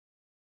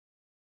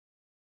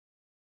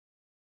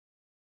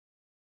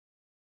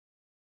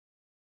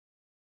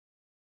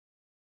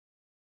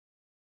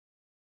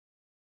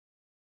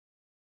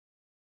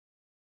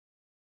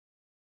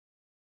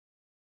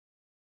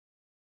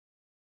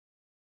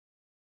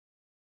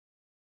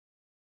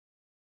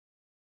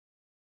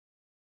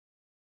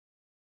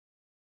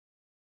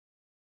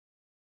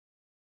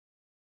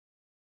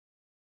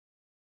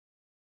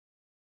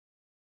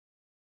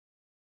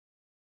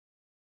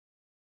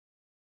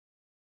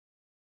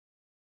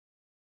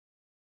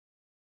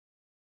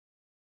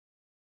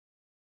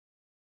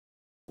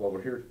Well,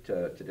 we're here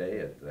today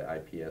at the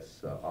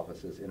IPS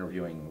offices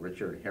interviewing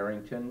Richard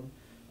Harrington.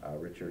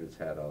 Richard has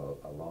had a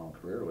long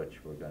career,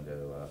 which we're going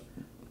to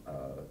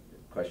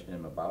question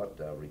him about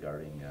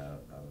regarding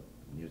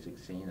music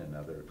scene and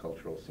other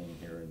cultural scene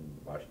here in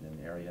the Washington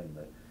area in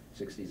the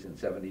 60s and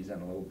 70s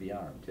and a little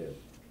beyond, too.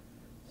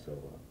 So.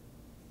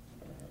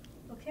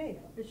 Okay,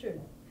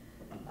 Richard.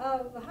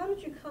 How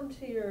did you come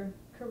to your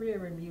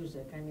career in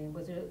music? I mean,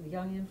 was it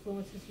young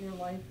influences in your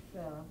life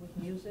with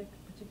music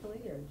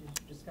particularly, or did you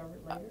discover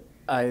it later?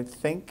 I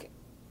think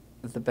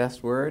the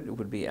best word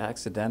would be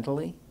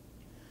accidentally.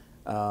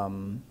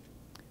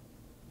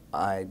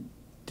 I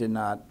did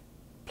not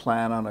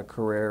plan on a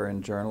career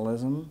in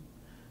journalism.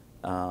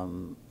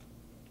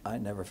 I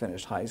never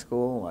finished high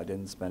school. I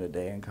didn't spend a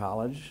day in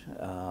college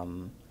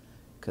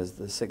because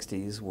the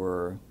 60s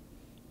were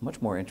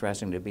much more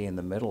interesting to be in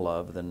the middle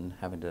of than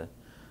having to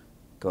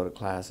go to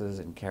classes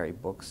and carry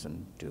books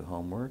and do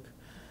homework.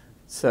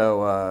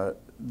 So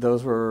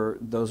those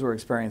were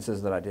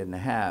experiences that I didn't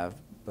have,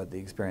 but the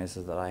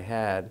experiences that I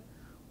had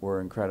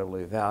were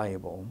incredibly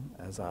valuable.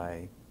 As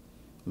I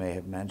may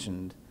have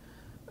mentioned,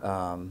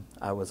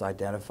 I was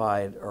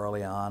identified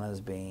early on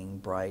as being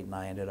bright, and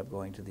I ended up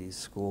going to these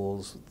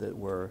schools that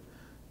were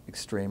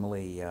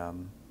extremely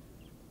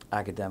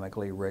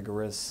academically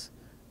rigorous,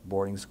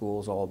 boarding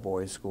schools, all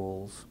boys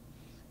schools,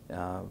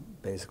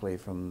 basically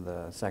from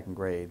the 2nd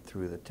grade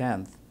through the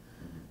 10th.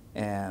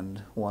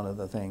 And one of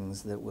the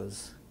things that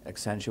was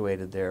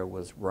accentuated there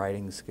was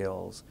writing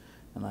skills.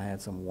 And I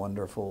had some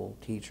wonderful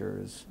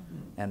teachers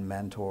and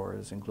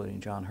mentors,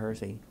 including John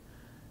Hersey,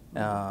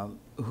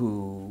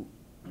 who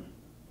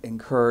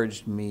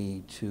encouraged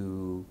me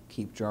to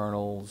keep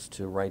journals,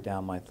 to write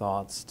down my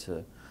thoughts,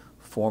 to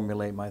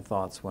formulate my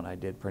thoughts when I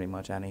did pretty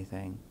much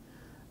anything.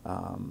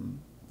 And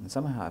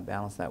somehow I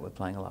balanced that with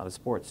playing a lot of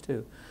sports,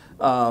 too.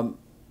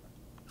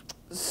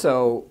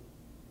 So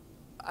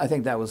I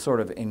think that was sort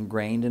of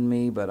ingrained in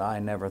me, but I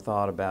never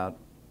thought about,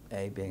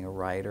 being a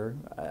writer.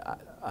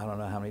 I don't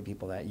know how many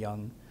people that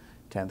young,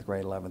 10th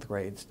grade, 11th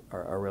grades,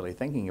 are really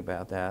thinking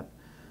about that.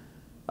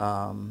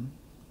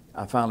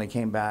 I finally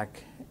came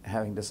back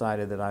having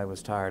decided that I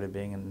was tired of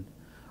being in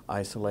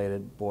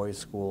isolated boys'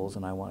 schools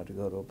and I wanted to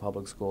go to a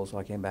public school, so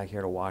I came back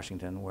here to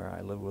Washington, where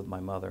I lived with my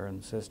mother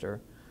and sister,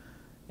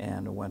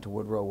 and went to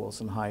Woodrow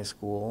Wilson High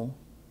School,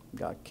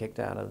 got kicked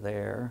out of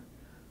there.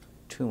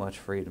 Too much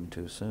freedom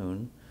too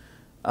soon.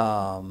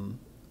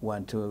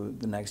 Went to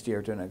the next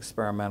year to an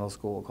experimental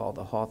school called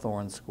the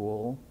Hawthorne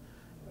School.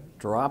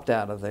 Dropped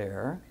out of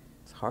there.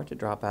 It's hard to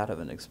drop out of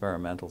an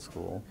experimental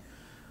school.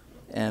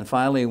 And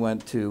finally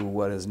went to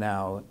what is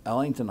now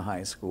Ellington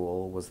High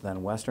School, was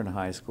then Western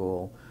High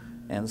School,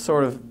 and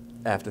sort of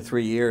after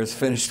 3 years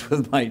finished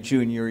with my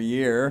junior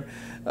year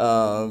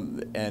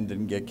and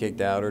didn't get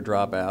kicked out or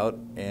drop out.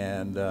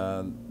 And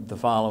the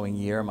following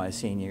year, my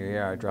senior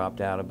year, I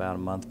dropped out about a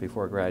month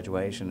before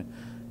graduation,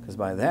 because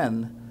by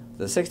then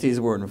the 60s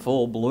were in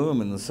full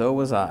bloom and so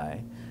was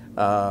I.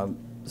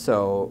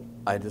 So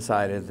I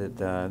decided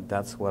that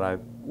that's what I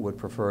would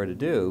prefer to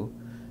do,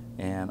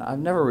 and I've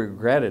never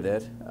regretted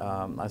it.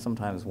 I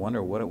sometimes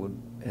wonder what it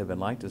would have been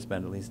like to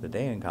spend at least a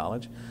day in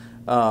college,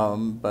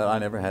 but I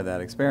never had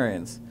that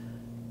experience.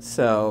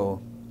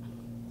 So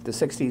the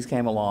 60s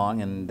came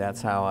along, and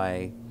that's how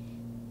I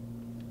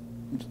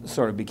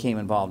sort of became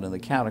involved in the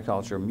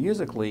counterculture.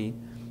 Musically,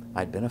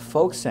 I'd been a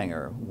folk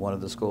singer. One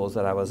of the schools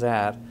that I was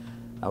at,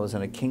 I was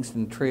in a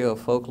Kingston trio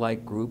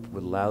folk-like group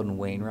with Loudon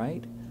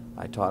Wainwright.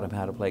 I taught him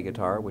how to play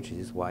guitar, which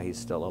is why he's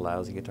still a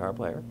lousy guitar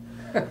player.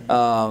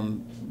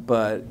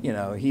 But you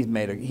know, he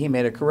made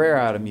a career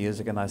out of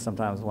music, and I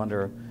sometimes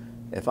wonder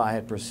if I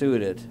had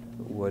pursued it,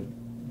 would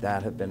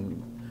that have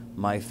been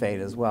my fate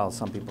as well?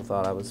 Some people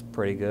thought I was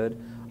pretty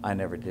good. I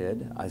never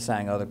did. I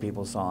sang other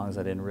people's songs.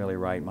 I didn't really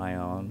write my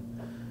own.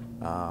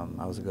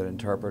 I was a good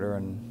interpreter,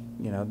 and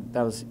you know,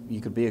 you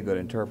could be a good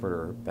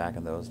interpreter back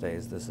in those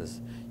days. This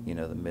is, you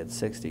know, the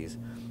mid-60s.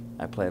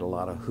 I played a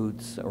lot of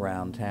hoots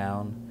around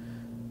town.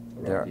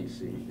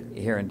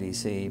 Here in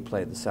D.C.,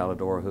 played the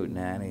Salador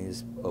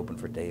Hootenannies, opened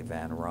for Dave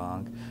Van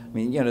Ronk. I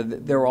mean, you know,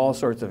 there were all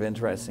sorts of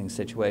interesting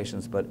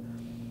situations, but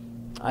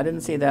I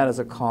didn't see that as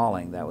a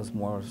calling. That was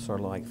more sort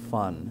of like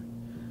fun.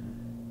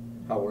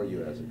 How were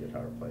you as a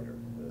guitar player?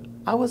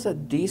 I was a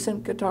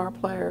decent guitar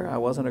player. I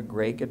wasn't a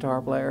great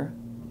guitar player.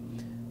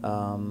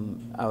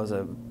 I was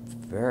a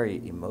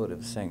very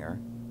emotive singer.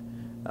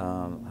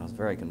 I was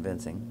very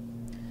convincing.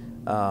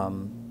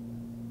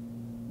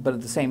 But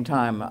at the same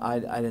time, I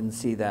didn't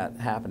see that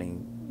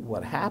happening.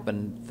 What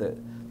happened,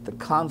 the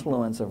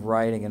confluence of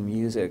writing and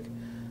music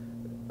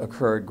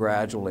occurred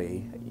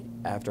gradually.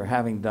 After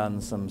having done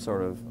some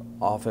sort of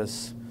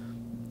office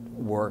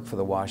work for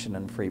the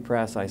Washington Free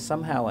Press, I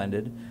somehow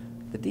ended,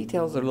 the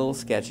details are a little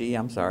sketchy,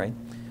 I'm sorry,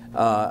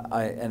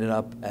 I ended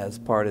up as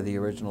part of the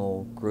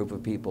original group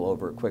of people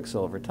over at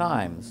Quicksilver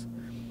Times.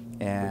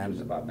 And which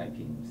was about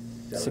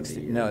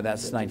 1970? No,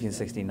 that's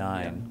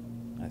 1969,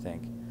 yeah. I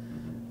think.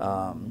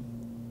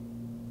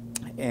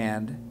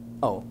 And,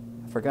 oh,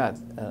 I forgot,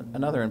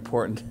 another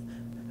important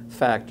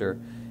factor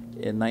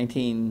In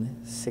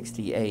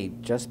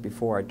 1968, just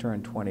before I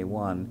turned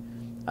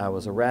 21, I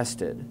was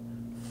arrested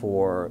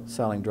for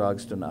selling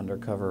drugs to an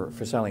undercover,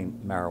 for selling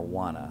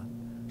marijuana,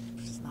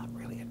 which is not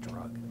really a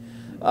drug.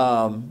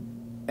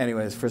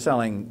 Anyways, for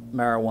selling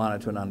marijuana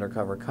to an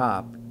undercover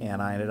cop,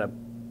 and I ended up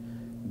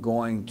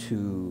going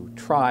to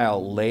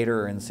trial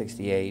later in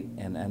 '68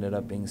 and ended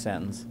up being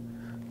sentenced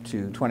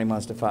to 20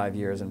 months to 5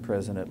 years in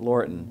prison at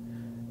Lorton.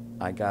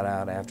 I got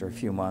out after a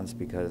few months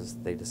because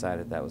they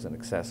decided that was an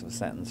excessive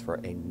sentence for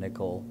a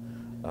nickel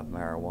of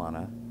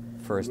marijuana.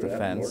 First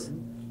offense.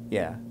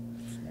 Yeah.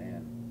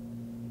 Man.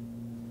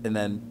 And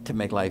then to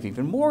make life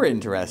even more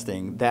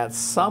interesting, that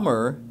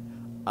summer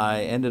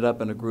I ended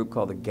up in a group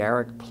called the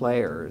Garrick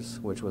Players,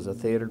 which was a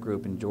theater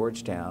group in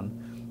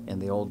Georgetown in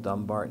the old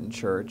Dumbarton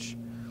Church.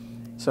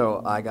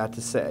 So I got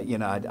to say, you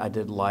know, I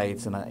did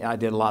lights and I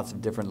did lots of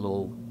different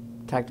little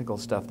technical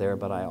stuff there,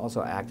 but I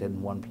also acted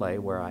in one play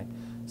where I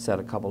said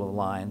a couple of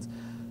lines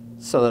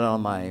so that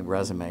on my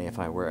resume, if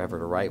I were ever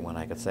to write one,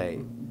 I could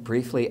say,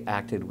 briefly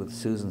acted with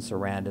Susan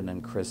Sarandon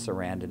and Chris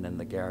Sarandon in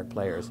the Garrick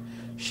Players.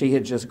 She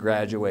had just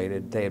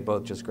graduated, they had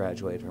both just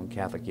graduated from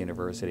Catholic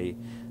University.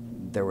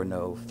 There were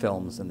no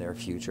films in their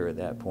future at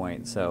that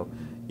point. So,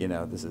 you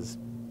know, this is,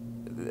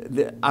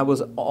 I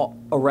was all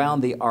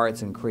around the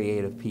arts and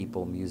creative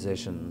people,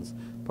 musicians,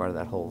 part of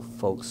that whole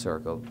folk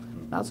circle.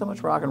 Not so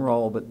much rock and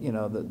roll, but, you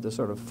know, the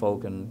sort of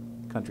folk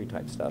and country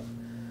type stuff.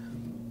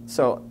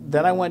 So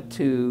then I went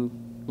to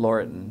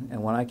Lorton,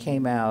 and when I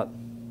came out,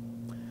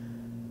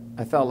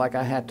 I felt like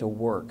I had to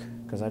work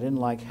because I didn't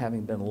like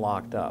having been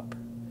locked up.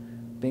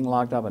 Being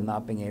locked up and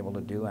not being able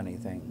to do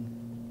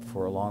anything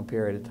for a long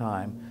period of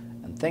time,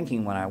 and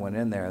thinking when I went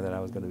in there that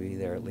I was going to be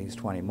there at least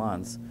 20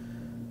 months,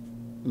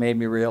 made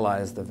me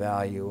realize the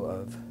value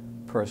of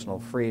personal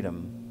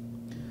freedom.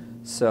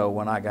 So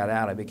when I got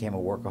out, I became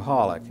a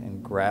workaholic,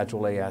 and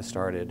gradually I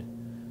started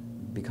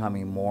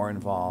becoming more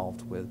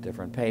involved with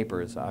different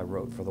papers. I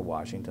wrote for the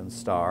Washington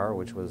Star,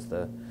 which was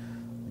the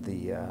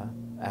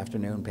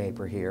afternoon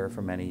paper here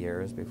for many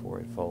years before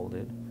it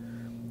folded.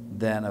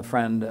 Then a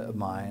friend of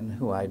mine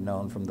who I'd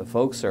known from the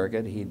folk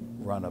circuit, he'd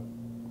run a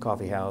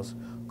coffee house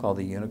called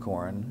the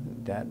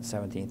Unicorn at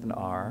 17th and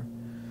R,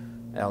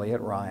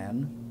 Elliot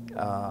Ryan.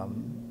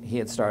 He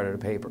had started a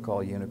paper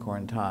called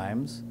Unicorn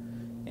Times,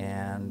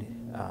 and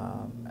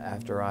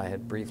after I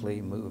had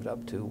briefly moved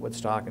up to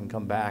Woodstock and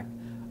come back,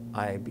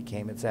 I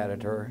became its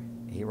editor.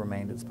 He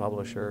remained its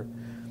publisher,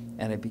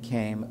 and it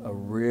became a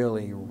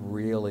really,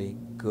 really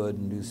good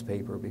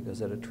newspaper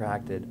because it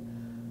attracted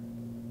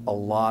a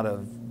lot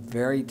of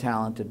very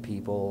talented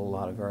people, a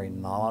lot of very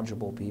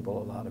knowledgeable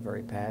people, a lot of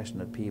very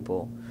passionate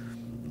people.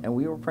 And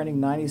we were printing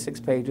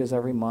 96 pages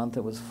every month.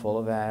 It was full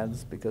of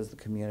ads because the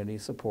community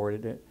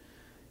supported it.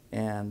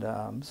 And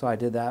so I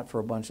did that for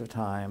a bunch of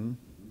time.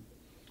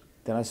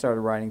 Then I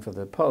started writing for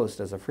the Post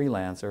as a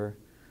freelancer,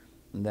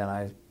 and then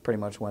I pretty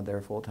much went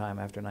there full time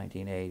after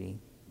 1980.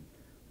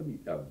 Let me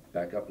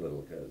back up a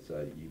little, because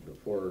you,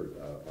 before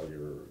all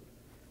your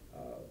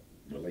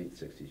the late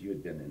 60s, you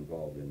had been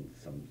involved in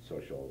some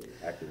social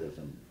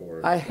activism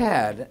for... I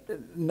had,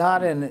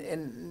 not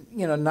in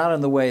you know, not in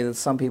the way that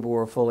some people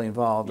were fully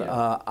involved.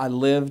 Yeah. I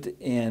lived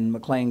in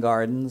McLean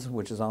Gardens,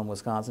 which is on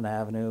Wisconsin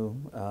Avenue,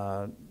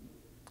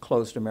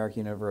 close to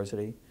American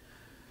University.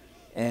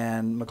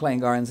 And McLean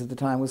Gardens at the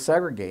time was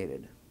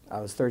segregated. I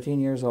was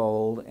 13 years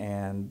old,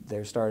 and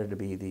there started to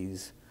be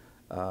these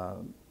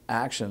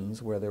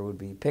actions where there would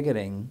be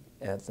picketing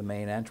at the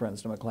main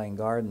entrance to McLean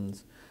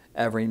Gardens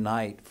every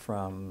night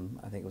from,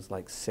 I think it was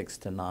like 6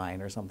 to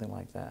 9 or something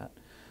like that,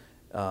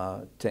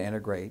 to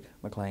integrate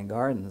McLean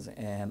Gardens.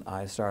 And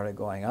I started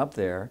going up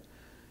there,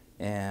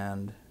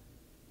 and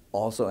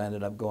also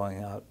ended up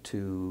going out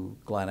to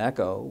Glen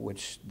Echo,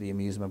 which the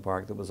amusement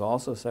park that was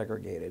also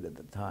segregated at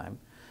the time.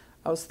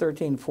 I was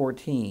 13,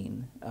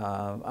 14.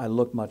 I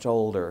looked much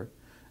older,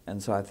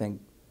 and so I think,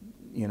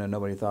 you know,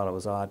 nobody thought it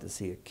was odd to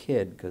see a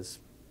kid because,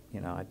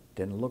 you know, I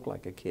didn't look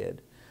like a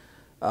kid.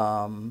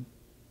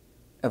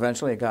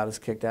 Eventually, it got us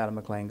kicked out of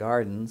McLean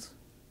Gardens,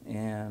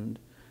 and,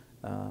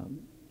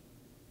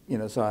 you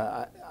know, so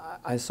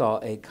I saw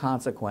a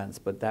consequence,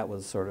 but that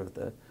was sort of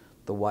the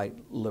white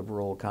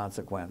liberal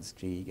consequence.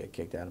 Gee, you get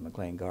kicked out of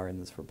McLean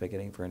Gardens for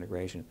picketing for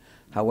integration.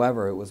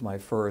 However, it was my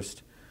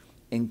first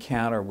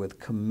encounter with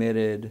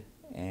committed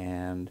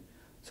and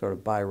sort of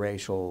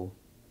biracial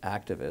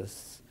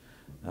activists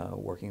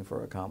working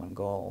for a common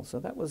goal. So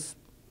that was,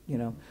 you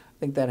know, I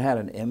think that had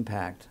an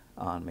impact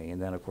on me. And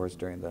then, of course,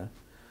 during the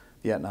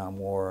Vietnam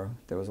War,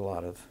 there was a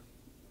lot of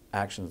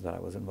actions that I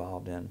was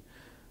involved in.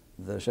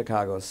 The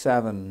Chicago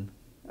 7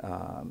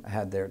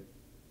 had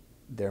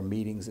their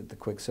meetings at the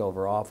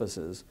Quicksilver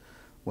offices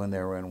when they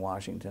were in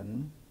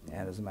Washington.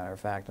 And as a matter of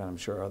fact, and I'm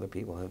sure other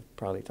people have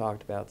probably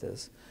talked about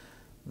this,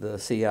 the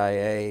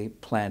CIA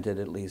planted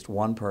at least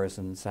one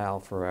person, Sal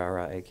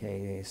Ferreira,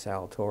 a.k.a.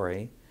 Sal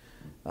Torre,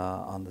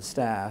 on the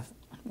staff.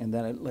 And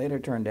then it later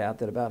turned out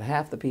that about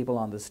half the people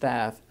on the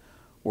staff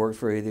worked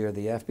for either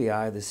the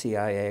FBI, the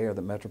CIA, or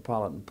the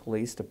Metropolitan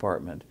Police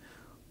Department,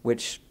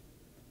 which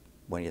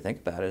when you think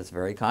about it, it's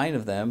very kind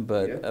of them,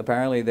 but Yeah.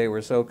 apparently they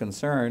were so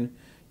concerned,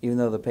 even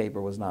though the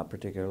paper was not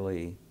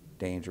particularly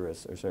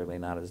dangerous, or certainly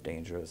not as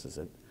dangerous as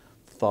it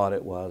thought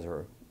it was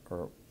or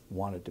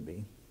wanted to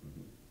be.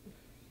 Mhm.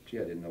 Gee,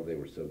 I didn't know they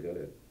were so good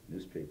at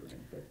newspapering,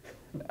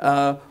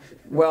 but.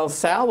 Well,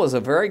 Sal was a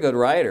very good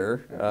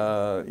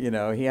writer. You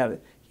know, he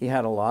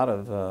had a lot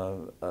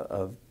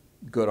of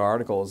good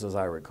articles, as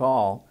I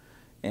recall,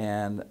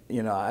 and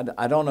you know,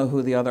 I don't know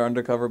who the other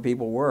undercover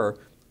people were.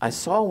 I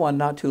saw one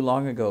not too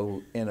long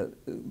ago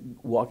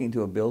walking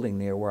to a building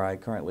near where I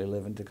currently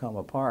live in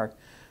Tacoma Park,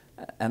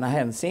 and I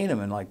hadn't seen him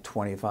in like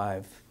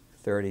 25,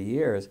 30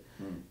 years.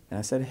 And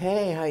I said,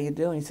 "Hey, how you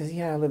doing?" He says,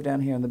 "Yeah, I live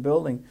down here in the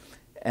building."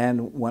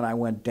 And when I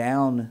went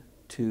down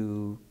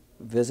to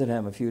visit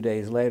him a few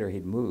days later,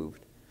 he'd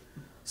moved.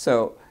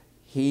 So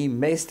he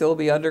may still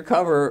be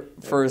undercover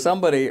for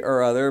somebody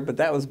or other, but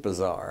that was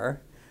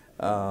bizarre.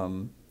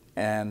 And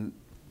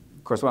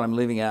of course, what I'm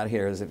leaving out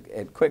here is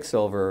at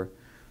Quicksilver,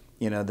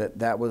 you know,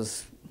 that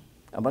was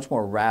a much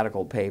more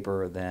radical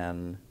paper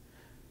than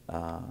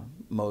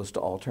most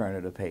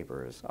alternative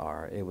papers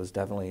are. It was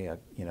definitely a,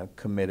 you know,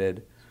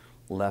 committed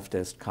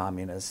leftist,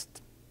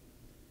 communist.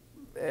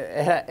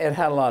 It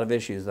had a lot of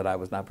issues that I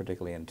was not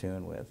particularly in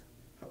tune with.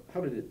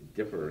 How did it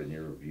differ in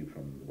your view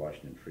from the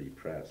Washington Free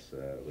Press,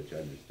 which I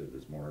understood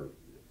was more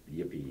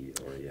yippie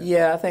oriented?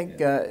 Yeah, I think,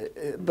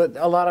 but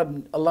a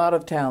lot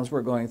of towns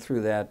were going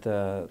through that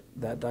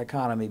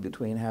dichotomy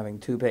between having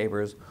two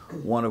papers,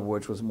 one of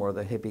which was more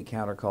the hippie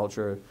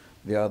counterculture,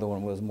 the other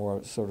one was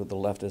more sort of the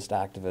leftist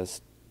activist,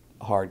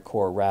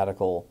 hardcore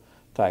radical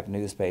type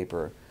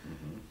newspaper.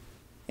 Mm-hmm.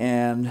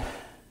 And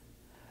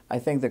I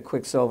think that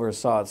Quicksilver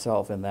saw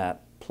itself in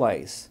that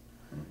place,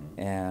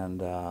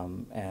 and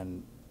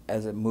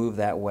as it moved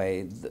that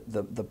way,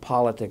 the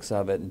politics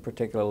of it, and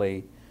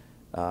particularly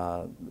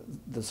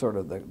the sort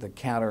of the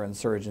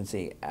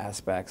counterinsurgency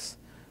aspects,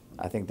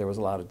 I think there was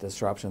a lot of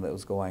disruption that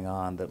was going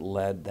on that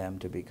led them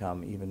to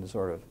become even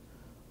sort of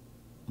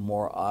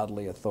more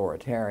oddly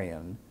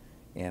authoritarian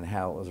in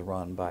how it was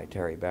run by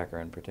Terry Becker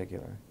in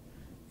particular.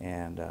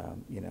 And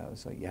you know,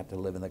 so you have to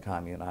live in the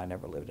commune. I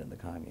never lived in the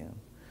commune.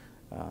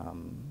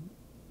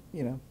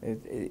 You know,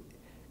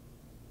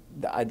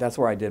 that's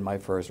where I did my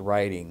first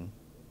writing.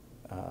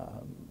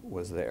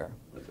 Was there?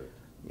 That's it.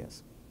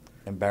 Yes,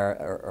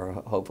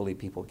 or hopefully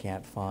people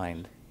can't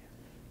find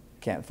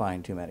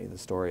too many of the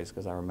stories,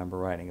 because I remember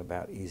writing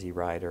about Easy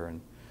Rider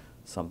and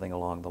something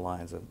along the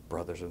lines of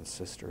brothers and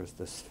sisters.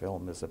 This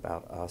film is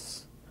about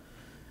us.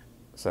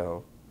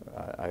 So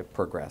I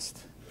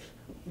progressed.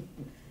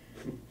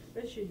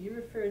 Richard, you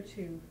referred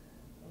to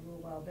a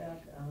little while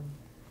back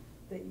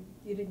that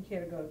you didn't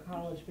care to go to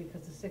college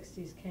because the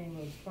 60s came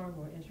was far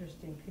more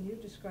interesting. Can you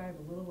describe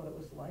a little what it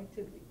was like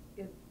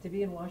to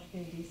be in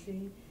Washington,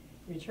 D.C.,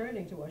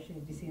 returning to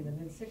Washington, D.C. in the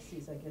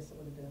mid-60s, I guess it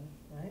would have been,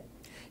 right?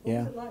 What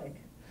was it like?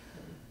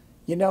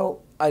 You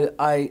know,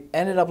 I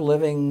ended up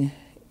living,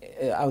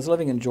 I was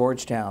living in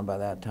Georgetown by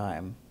that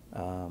time.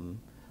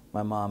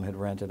 My mom had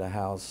rented a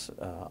house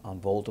on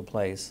Volta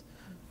Place,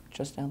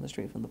 just down the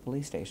street from the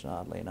police station,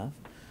 oddly enough.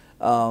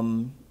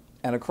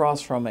 And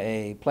across from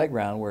a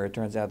playground where it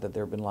turns out that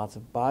there have been lots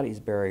of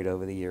bodies buried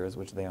over the years,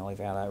 which they only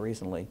found out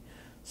recently.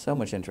 So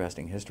much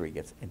interesting history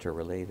gets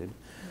interrelated.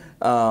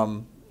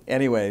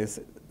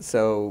 Anyways,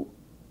 so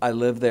I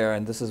lived there,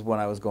 and this is when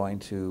I was going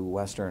to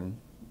Western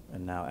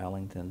and now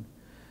Ellington.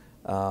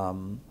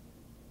 And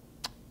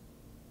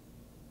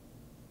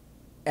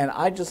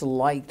I just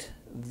liked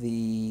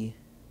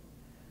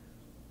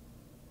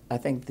I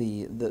think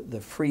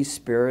the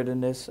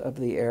free-spiritedness of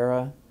the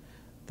era.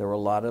 There were a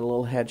lot of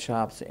little head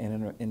shops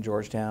in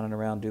Georgetown and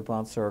around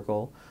DuPont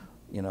Circle,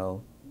 you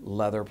know,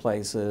 leather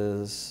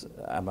places.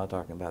 I'm not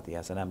talking about the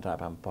S&M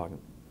type, I'm talking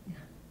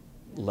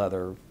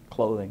leather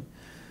clothing.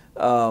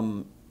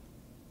 There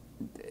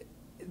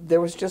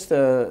was just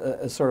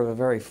a sort of a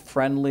very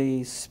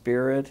friendly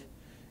spirit,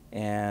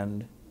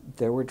 and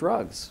there were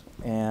drugs.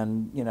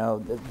 And, you know,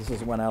 this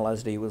is when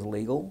LSD was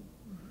legal,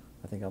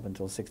 I think up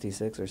until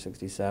 66 or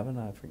 67,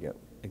 I forget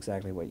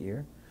exactly what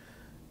year.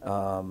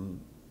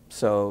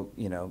 So,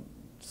 you know,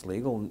 it's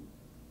legal,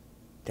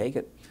 take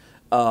it.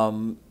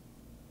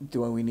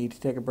 Do we need to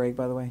take a break,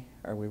 by the way?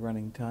 Are we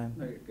running time?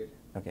 No, you're good.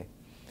 Okay.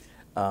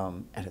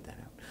 Edit that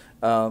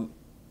out.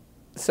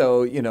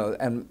 So, you know,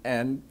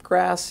 and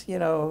grass, you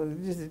know,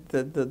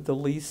 the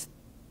least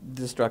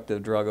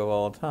destructive drug of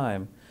all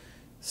time.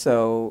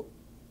 So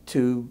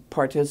to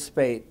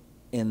participate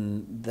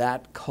in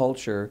that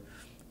culture,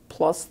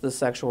 plus the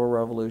sexual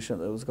revolution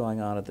that was going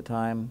on at the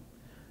time,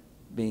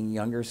 being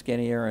younger,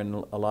 skinnier,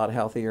 and a lot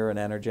healthier and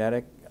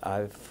energetic,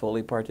 I've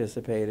fully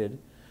participated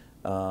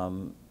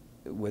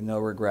with no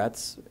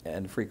regrets,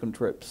 and frequent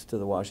trips to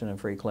the Washington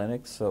Free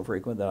Clinic, so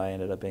frequent that I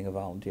ended up being a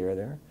volunteer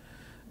there.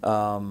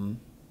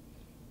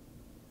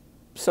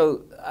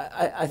 So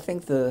I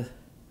think there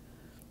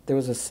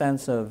was a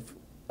sense of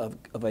a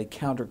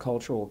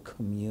countercultural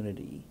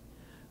community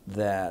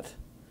that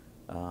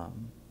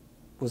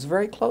was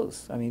very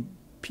close. I mean,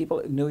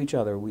 people knew each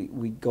other.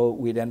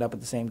 We'd end up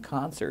at the same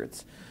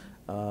concerts.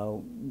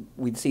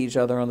 we'd see each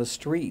other on the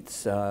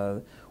streets,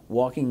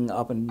 walking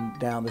up and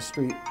down the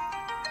street.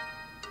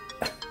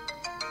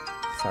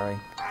 Sorry.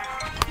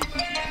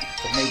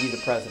 It may be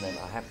the president.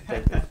 I have to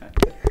take this.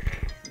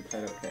 Is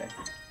that okay?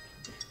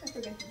 I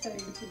forgot to tell you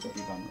to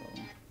Be vulnerable.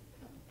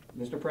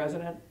 Mr.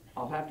 President,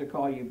 I'll have to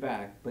call you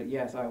back, but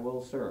yes, I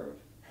will serve.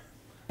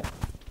 I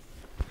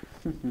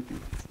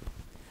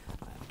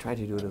try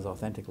to do it as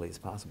authentically as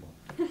possible.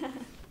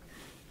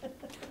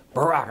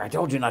 Barack, I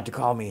told you not to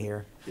call me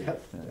here. Yes.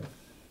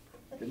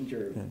 Didn't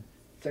your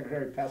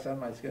secretary pass on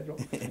my schedule?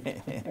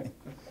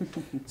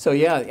 So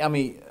yeah, I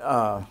mean,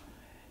 well,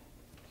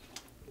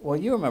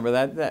 you remember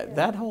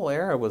that whole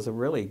era was a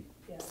really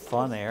Yeah,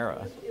 fun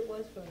era. It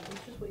was fun.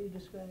 It's just what you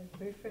described.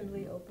 Very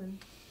friendly, open.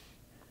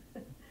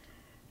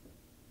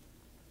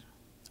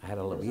 I had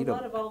a There was a libido.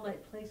 lot of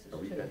all-night places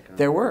Oh, you too. got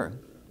There were,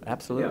 Yeah,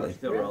 absolutely. we're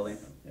still rolling.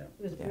 Yeah.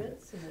 It was Yeah.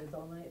 Brits and it was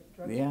all-night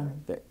drug. Yeah,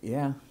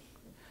 yeah.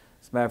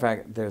 As a matter of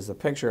fact, there's a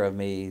picture of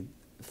me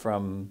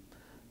from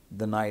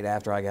the night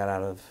after I got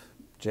out of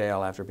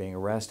jail after being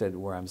arrested,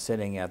 where I'm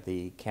sitting at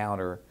the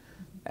counter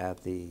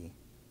at the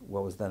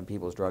what was then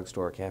People's Drug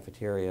Store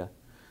cafeteria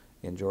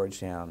in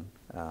Georgetown,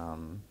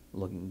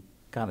 looking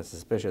kind of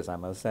suspicious, I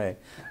must say,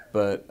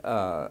 but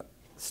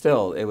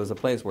still, it was a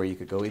place where you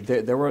could go.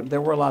 There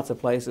were lots of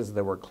places.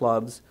 There were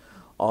clubs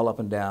all up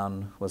and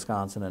down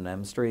Wisconsin and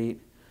M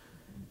Street,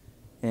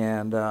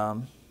 and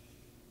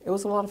it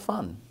was a lot of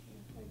fun.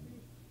 I agree.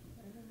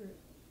 I remember it.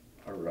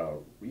 Our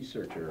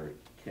researcher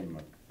came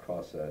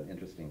across an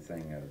interesting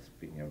thing,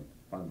 speaking of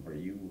fun, where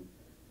you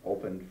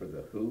opened for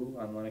The Who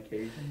on one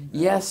occasion.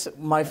 Yes,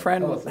 my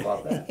friend. Tell us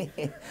about that.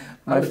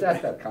 My I was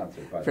at that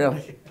concert, by the way.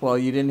 Really? Well,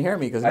 you didn't hear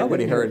me because I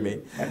nobody didn't hear heard me.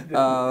 you. I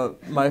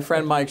didn't. My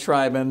friend Mike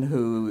Schreiben,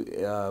 who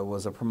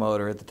was a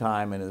promoter at the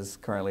time and is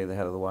currently the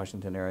head of the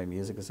Washington Area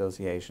Music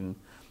Association,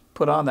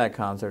 put on that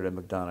concert at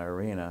McDonough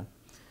Arena.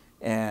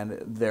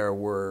 And there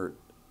were,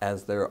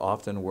 as there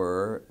often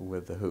were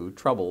with The Who,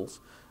 troubles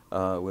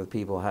with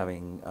people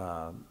having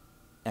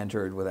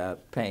entered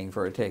without paying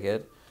for a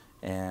ticket.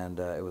 And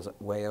it was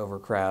way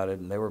overcrowded,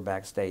 and they were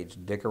backstage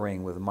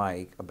dickering with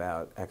Mike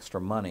about extra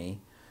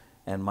money,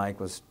 and Mike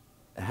was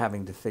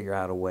having to figure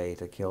out a way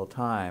to kill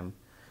time.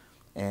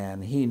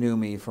 And he knew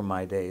me from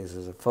my days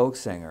as a folk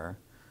singer,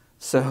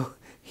 so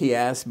he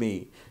asked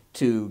me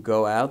to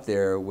go out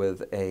there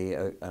with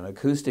an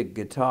acoustic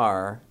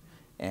guitar,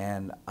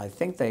 and I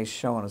think they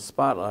shone a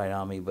spotlight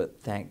on me, but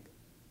thank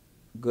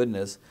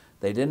goodness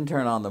they didn't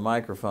turn on the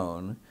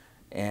microphone.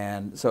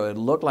 And so it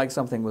looked like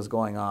something was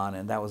going on,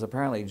 and that was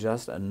apparently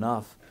just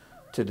enough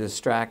to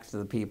distract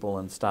the people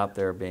and stop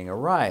there being a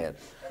riot.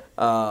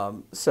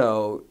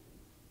 So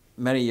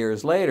many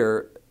years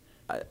later,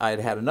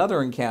 I'd had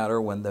another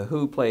encounter when The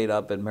Who played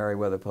up at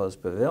Meriwether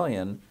Post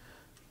Pavilion.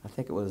 I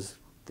think it was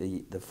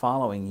the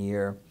following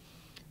year.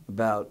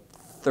 About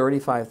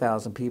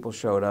 35,000 people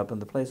showed up,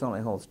 and the place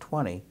only holds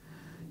 20.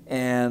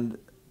 And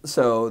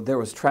so there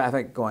was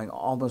traffic going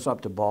almost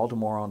up to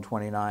Baltimore on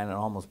 29 and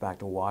almost back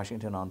to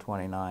Washington on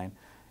 29.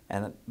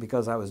 And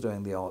because I was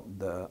doing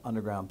the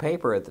underground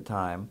paper at the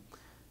time,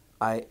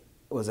 I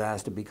was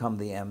asked to become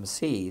the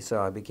MC,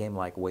 so I became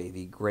like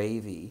Wavy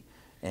Gravy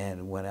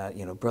and went out,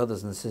 you know,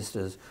 brothers and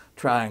sisters,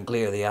 try and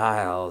clear the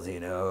aisles,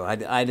 you know.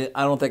 I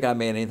don't think I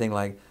made anything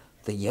like,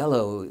 the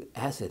yellow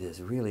acid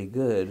is really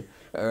good,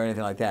 or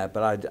anything like that,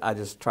 but I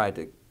just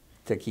tried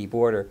to keep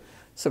order.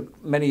 So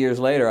many years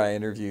later, I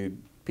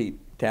interviewed Pete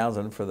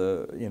Townsend for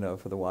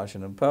the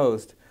Washington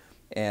Post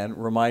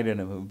and reminded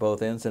him of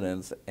both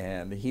incidents,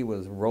 and he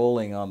was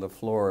rolling on the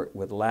floor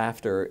with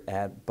laughter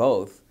at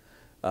both,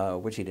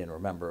 which he didn't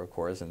remember, of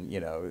course, and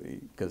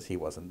because he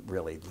wasn't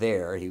really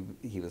there.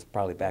 He was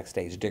probably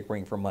backstage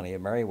dickering for money at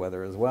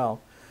Meriwether as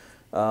well.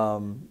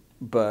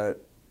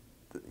 But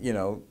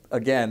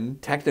again,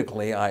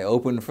 technically I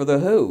opened for The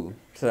Who,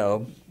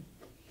 so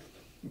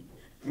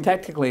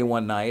technically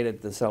one night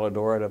at the cellar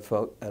door at a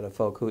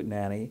folk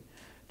hootenanny,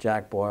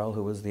 Jack Boyle,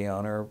 who was the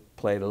owner,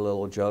 played a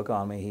little joke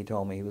on me. He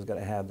told me he was going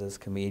to have this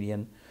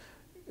comedian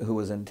who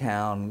was in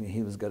town.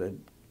 He was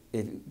going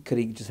to, could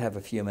he just have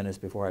a few minutes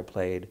before I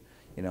played,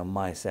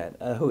 my set,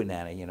 a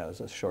hootenanny, it's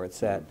a short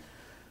set.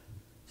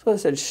 So I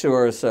said,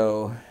 sure.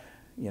 So,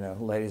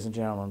 ladies and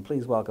gentlemen,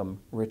 please welcome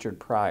Richard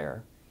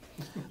Pryor.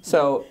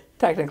 So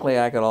technically,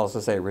 I could also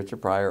say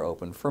Richard Pryor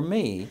opened for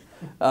me.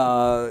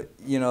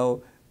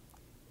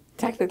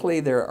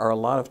 Technically, there are a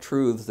lot of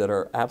truths that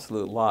are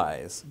absolute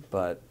lies,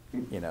 but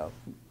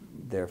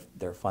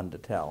they're fun to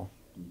tell.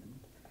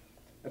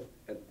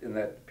 In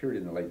that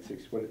period in the late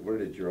 60s, where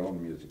did your own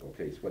musical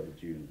taste? What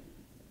did you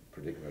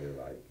particularly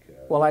like?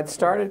 Well, I'd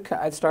started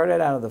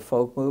out of the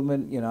folk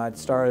movement. I'd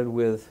started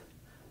with,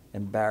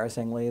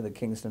 embarrassingly, the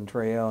Kingston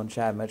Trio and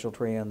Chad Mitchell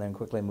Trio, and then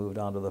quickly moved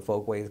on to the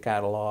Folkways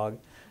catalog,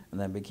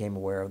 and then became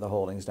aware of the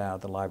holdings down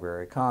at the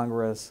Library of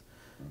Congress.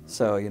 Mm-hmm.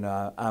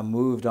 So, I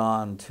moved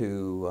on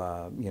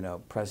to,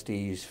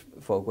 prestige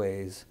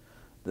Folkways,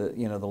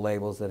 the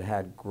labels that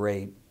had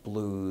great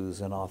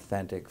blues and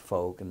authentic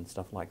folk and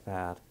stuff like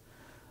that.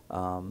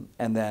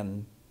 And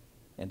then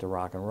into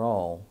rock and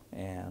roll.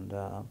 And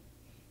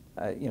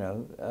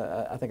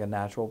I think a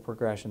natural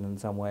progression in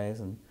some ways.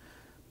 And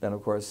then,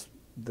 of course,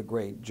 the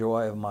great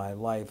joy of my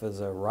life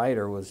as a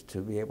writer was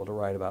to be able to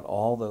write about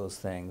all those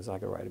things. I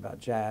could write about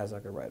jazz, I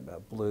could write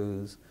about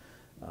blues,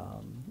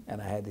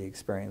 and I had the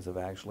experience of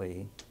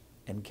actually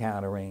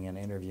encountering and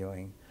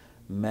interviewing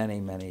many,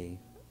 many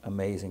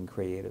amazing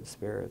creative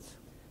spirits.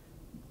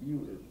 You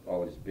were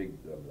always big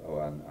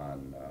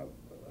on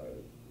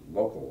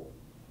local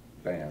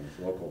bands,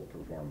 local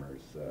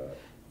performers.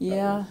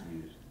 Yeah.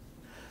 You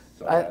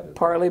saw that as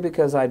Partly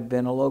because I'd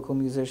been a local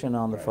musician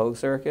on the Right. folk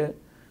circuit,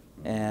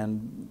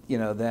 and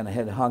then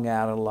had hung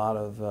out at a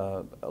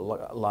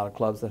lot of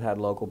clubs that had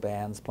local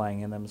bands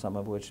playing in them, some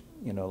of which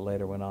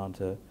later went on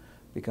to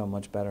become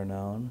much better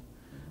known.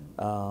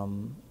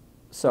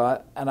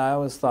 I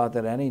always thought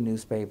that any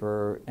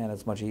newspaper, and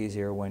it's much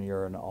easier when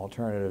you're an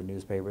alternative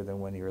newspaper than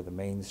when you're the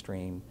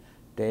mainstream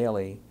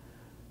daily,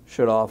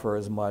 should offer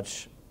as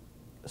much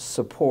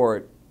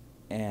support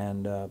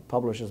and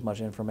publish as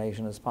much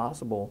information as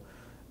possible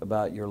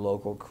about your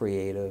local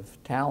creative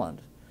talent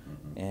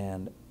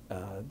and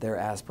their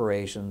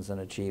aspirations and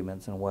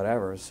achievements and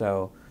whatever.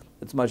 So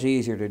it's much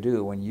easier to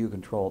do when you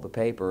control the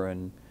paper,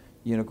 and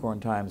Unicorn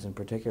Times in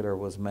particular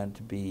was meant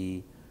to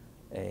be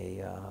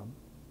a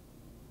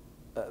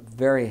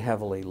very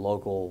heavily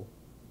local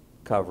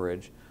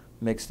coverage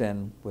mixed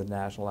in with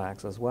national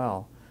acts as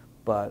well.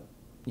 But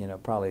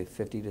probably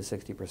 50 to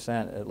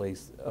 60% at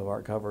least of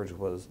our coverage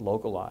was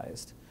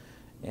localized.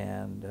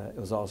 And it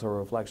was also a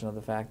reflection of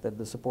the fact that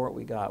the support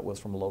we got was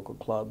from local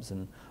clubs,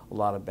 and a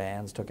lot of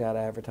bands took out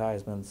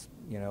advertisements,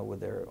 with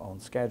their own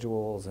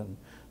schedules and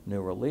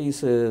new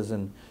releases,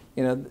 and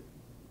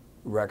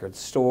record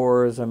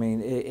stores. I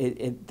mean,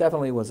 it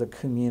definitely was a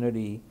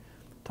community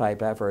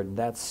type effort, and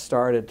that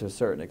started to a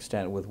certain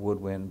extent with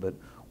Woodwind, but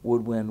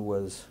Woodwind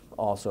was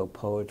also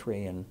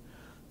poetry and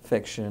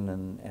fiction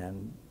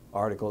and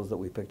articles that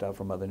we picked up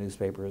from other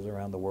newspapers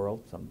around the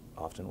world, some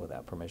often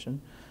without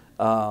permission,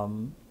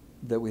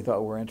 that we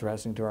thought were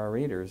interesting to our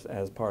readers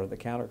as part of the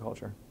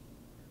counterculture.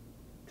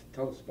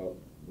 Tell us about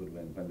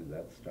Woodwind. When did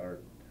that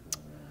start?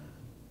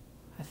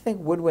 I think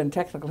Woodwind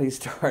technically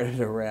started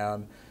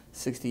around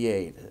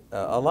 '68.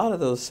 A lot of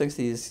those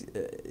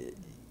 '60s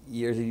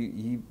years,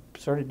 you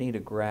sort of need a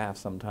graph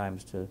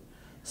sometimes to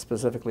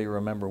specifically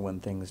remember when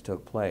things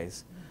took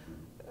place.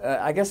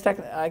 I guess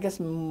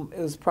it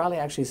was probably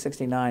actually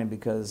 '69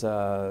 because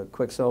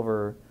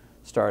Quicksilver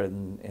started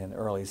in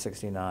early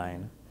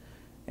 '69.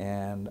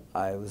 And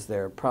I was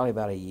there probably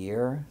about a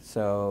year,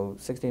 so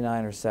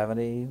 '69 or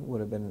 '70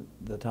 would have been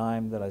the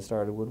time that I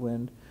started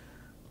Woodwind.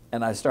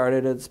 And I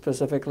started it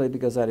specifically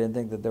because I didn't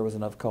think that there was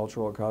enough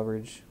cultural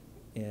coverage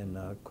in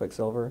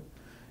Quicksilver.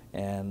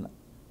 And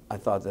I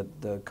thought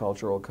that the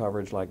cultural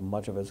coverage, like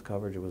much of its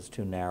coverage, was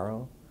too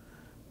narrow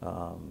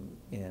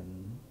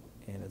in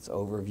its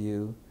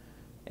overview.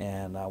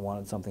 And I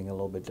wanted something a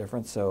little bit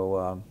different.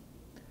 So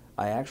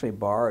I actually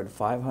borrowed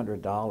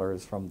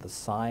 $500 from the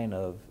sign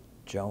of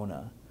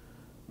Jonah,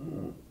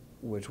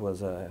 which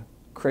was a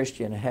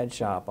Christian head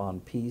shop on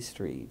P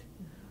Street.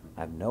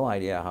 I have no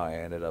idea how I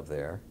ended up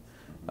there,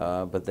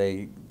 but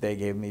they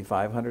gave me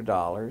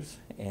 $500,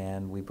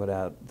 and we put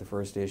out the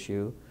first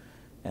issue,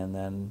 and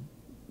then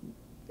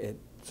it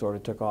sort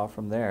of took off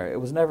from there. It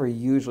was never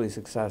hugely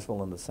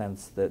successful in the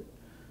sense that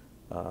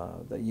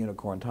that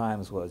Unicorn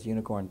Times was.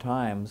 Unicorn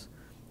Times,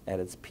 at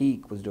its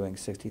peak, was doing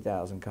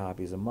 60,000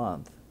 copies a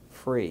month,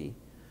 free,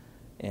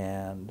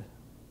 and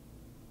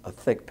a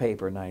thick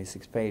paper,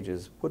 96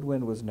 pages.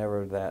 Woodwind was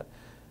never that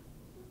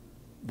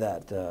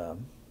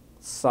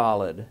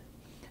solid,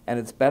 and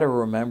it's better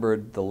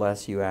remembered the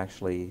less you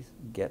actually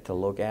get to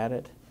look at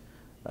it,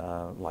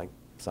 like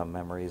some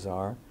memories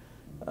are.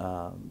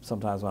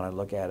 Sometimes when I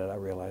look at it, I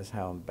realize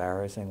how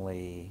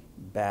embarrassingly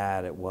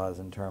bad it was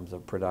in terms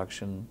of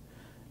production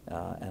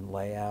and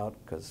layout,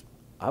 because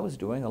I was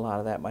doing a lot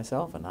of that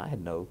myself, and I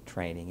had no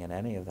training in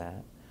any of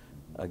that.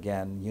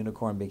 Again,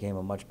 Unicorn became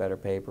a much better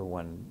paper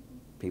when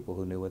people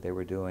who knew what they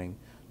were doing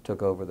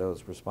took over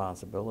those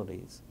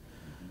responsibilities.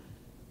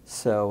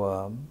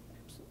 So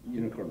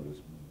Unicorn was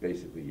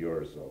basically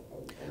yours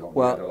alone.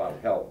 Well, you had a lot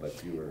of help,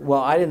 but you were...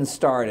 well, I didn't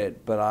start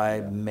it, but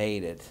I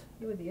made it.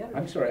 You were the editor.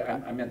 I'm sorry,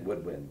 I meant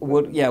Woodwind.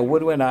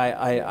 Woodwind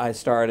I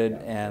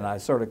started, and I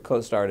sort of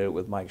co-started it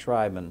with Mike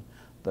Schreibman,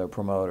 the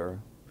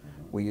promoter.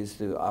 We used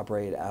to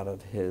operate out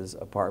of his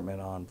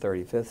apartment on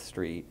 35th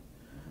Street.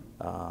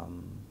 I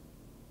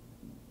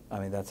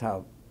mean, that's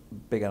how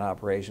big an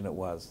operation it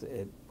was.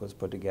 It was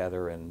put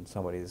together in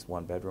somebody's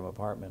one-bedroom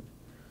apartment.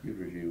 You'd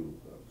review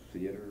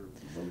theater,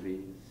 movies?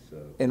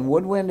 In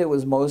Woodwind, it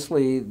was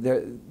mostly,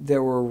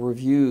 there were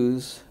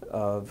reviews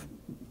of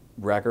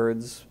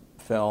records,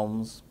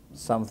 films,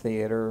 some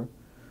theater,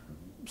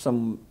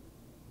 some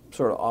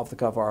sort of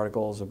off-the-cuff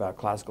articles about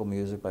classical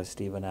music by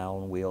Stephen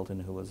Allen Wheelton,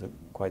 who was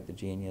quite the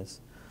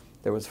genius.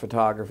 There was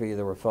photography,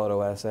 there were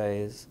photo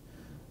essays,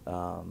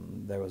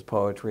 there was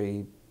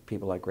poetry.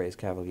 People like Grace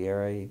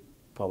Cavalieri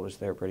published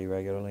there pretty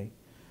regularly.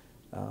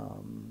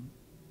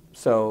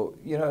 So,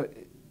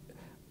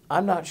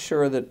 I'm not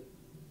sure that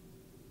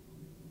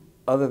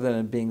other than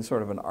it being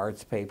sort of an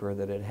arts paper,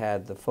 that it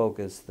had the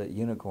focus that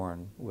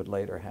Unicorn would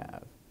later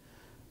have.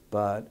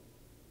 But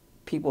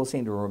people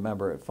seem to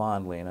remember it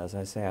fondly, and as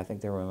I say, I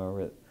think they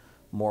remember it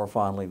more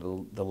fondly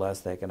the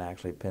less they can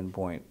actually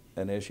pinpoint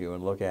an issue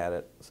and look at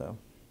it. So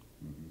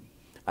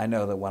I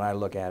know that when I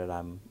look at it,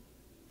 I'm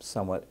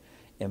somewhat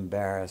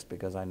embarrassed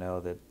because I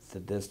know that the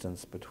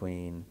distance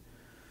between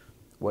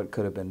what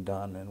could have been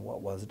done and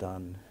what was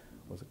done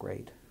was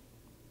great.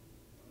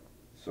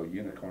 So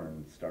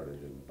Unicorn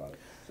started in about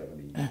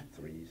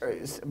 73?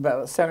 It's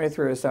about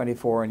 73 or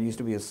 74, and used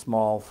to be a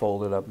small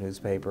folded up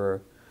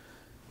newspaper.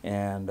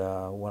 And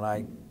when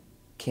I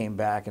came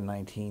back in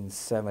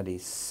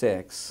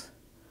 1976,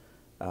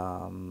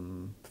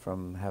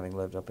 from having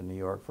lived up in New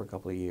York for a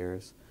couple of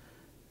years,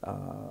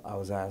 I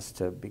was asked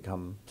to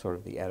become sort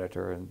of the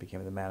editor and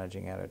became the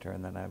managing editor,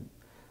 and then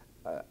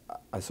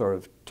I sort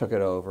of took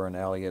it over, and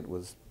Elliot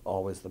was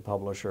always the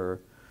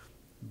publisher,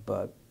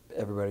 but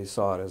everybody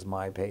saw it as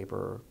my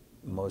paper,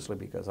 mostly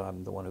because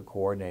I'm the one who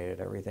coordinated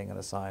everything and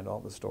assigned all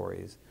the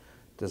stories,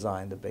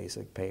 designed the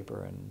basic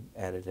paper and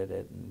edited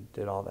it and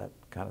did all that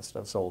kind of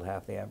stuff, sold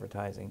half the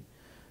advertising.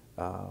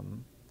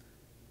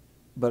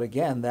 But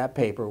again, that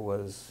paper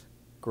was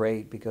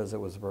great because it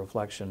was a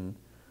reflection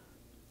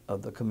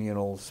of the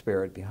communal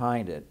spirit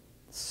behind it.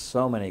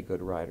 So many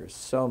good writers,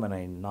 so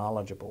many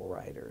knowledgeable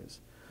writers,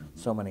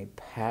 so many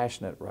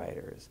passionate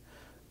writers,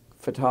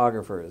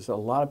 photographers. A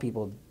lot of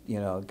people,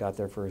 got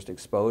their first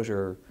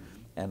exposure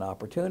and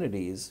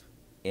opportunities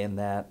in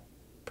that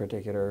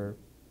particular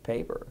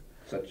paper.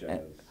 Such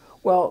as?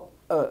 Well,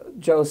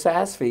 Joe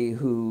Sasfy,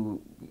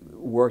 who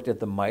worked at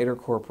the MITRE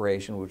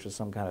Corporation, which was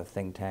some kind of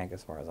think tank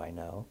as far as I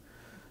know.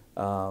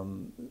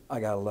 I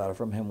got a letter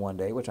from him one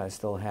day, which I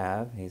still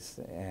have.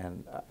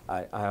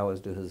 I always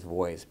do his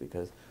voice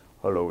because,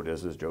 hello,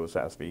 this is Joe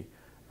Sasfy.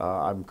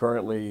 I'm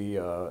currently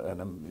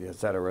et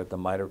cetera at the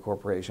MITRE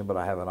Corporation, but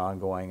I have an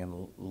ongoing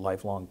and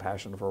lifelong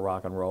passion for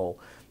rock and roll,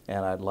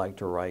 and I'd like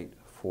to write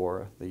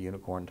for the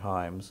Unicorn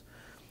Times.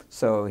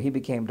 So he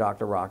became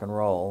Dr. Rock and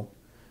Roll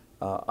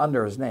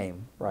under his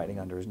name, writing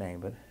under his name,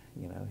 but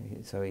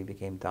so he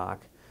became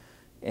Doc,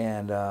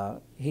 and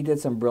he did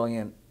some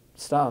brilliant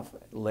stuff.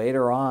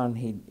 Later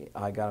on,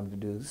 I got him to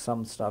do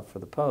some stuff for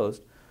the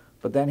Post,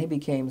 but then he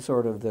became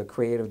sort of the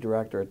creative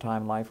director at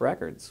Time Life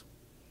Records,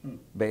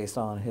 based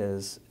on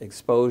his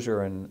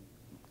exposure and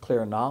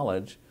clear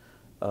knowledge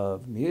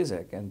of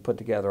music, and put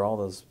together all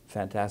those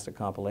fantastic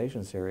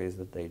compilation series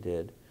that they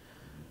did.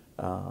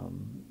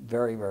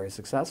 Very, very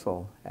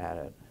successful at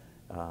it.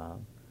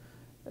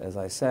 As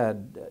I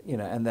said,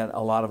 and then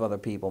a lot of other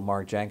people,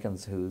 Mark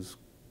Jenkins, who's,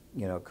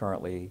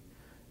 currently,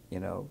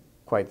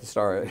 quite the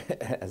star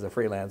as a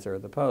freelancer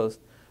at the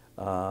Post.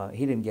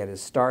 He didn't get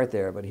his start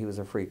there, but he was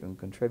a frequent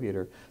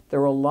contributor. There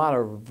were a lot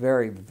of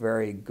very,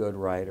 very good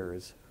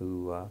writers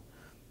who,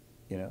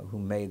 who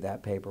made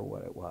that paper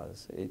what it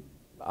was.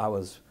 I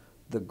was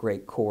the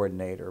great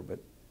coordinator, but,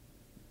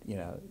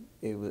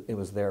 it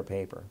was their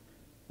paper.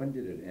 When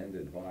did it end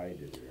and why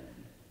did it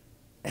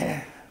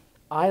end?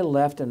 I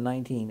left in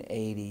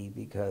 1980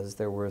 because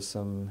there were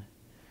some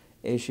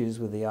issues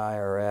with the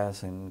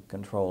IRS and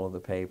control of the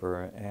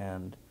paper,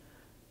 and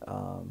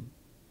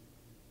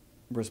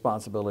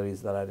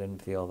responsibilities that I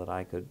didn't feel that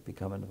I could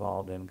become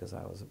involved in because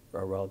I was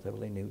a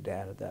relatively new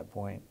dad at that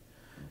point.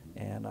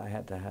 And I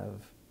had to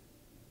have,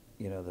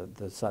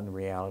 the sudden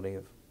reality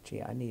of,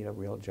 gee, I need a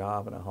real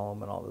job and a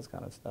home and all this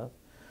kind of stuff.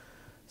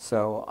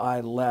 So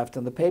I left,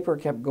 and the paper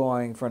kept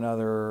going for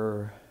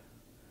another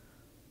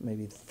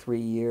maybe 3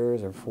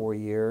 years or 4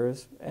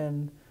 years.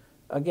 And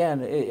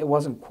again, it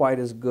wasn't quite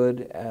as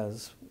good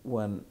as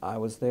when I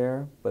was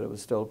there, but it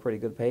was still a pretty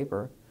good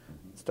paper.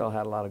 Still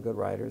had a lot of good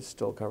writers,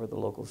 still covered the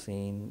local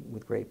scene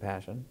with great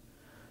passion.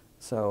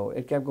 So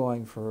it kept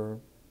going for,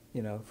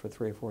 for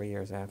 3 or 4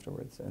 years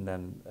afterwards, and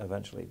then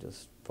eventually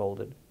just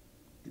folded.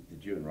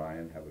 Did you and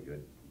Ryan have a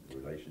good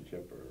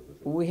relationship, or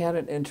was it? We had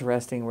an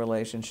interesting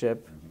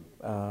relationship.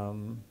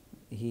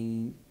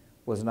 He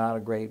was not a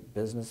great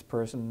business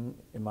person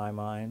in my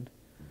mind.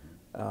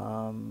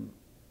 And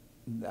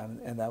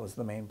that was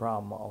the main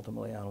problem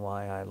ultimately on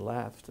why I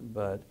left.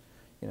 But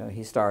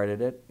he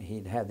started it.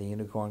 He'd had the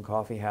Unicorn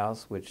Coffee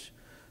House, which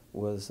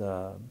was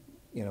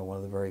one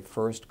of the very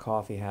first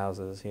coffee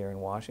houses here in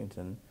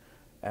Washington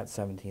at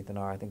 17th and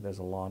R. I think there's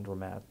a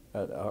laundromat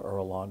or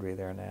a laundry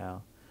there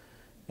now.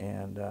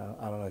 And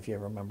I don't know if you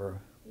ever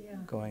remember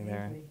going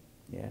there. Vaguely.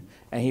 Yeah,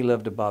 and he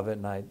lived above it,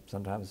 and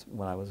sometimes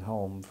when I was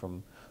home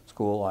from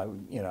school, I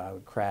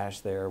would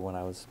crash there when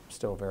I was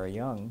still very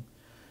young.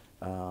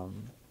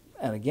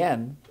 And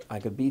again,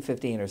 I could be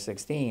 15 or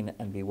 16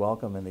 and be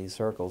welcome in these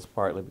circles,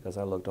 partly because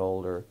I looked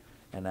older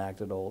and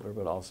acted older,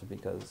 but also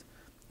because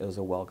it was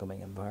a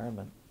welcoming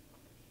environment.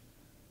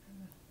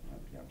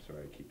 I'm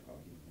sorry, I keep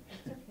talking.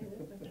 That's okay,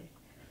 that's okay.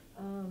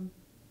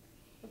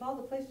 Of all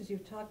the places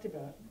you've talked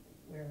about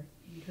where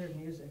you heard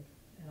music,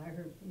 and I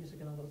heard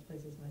music in all those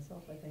places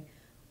myself, I think,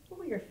 what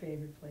were your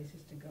favorite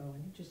places to go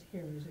and you just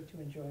hear music to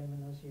enjoy them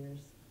in those years,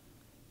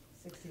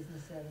 60s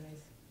and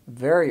 70s?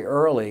 Very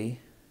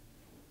early,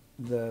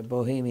 the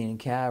Bohemian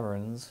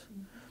Caverns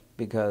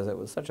because it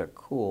was such a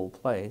cool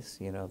place,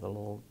 you know, the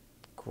little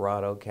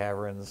grotto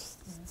caverns,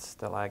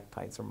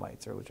 stalactites or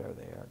mites or whichever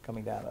they are,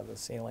 coming down out of the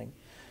ceiling.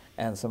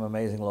 And some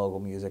amazing local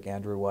music,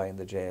 Andrew White and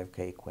the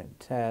JFK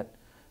Quintet,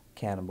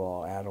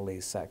 Cannonball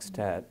Adderley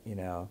Sextet, you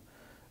know,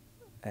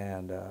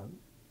 and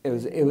it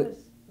was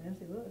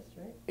Nancy Lewis,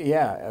 right?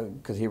 yeah,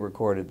 because he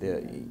recorded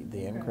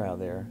the in crowd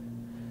there.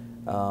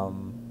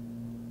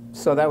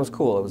 So that was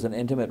cool. It was an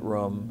intimate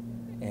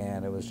room,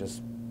 and it was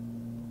just,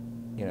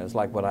 you know, it's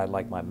like what I'd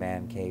like my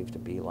man cave to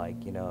be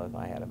like, you know, if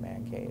I had a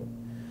man cave.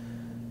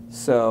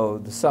 So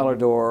the cellar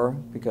door,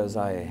 because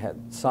I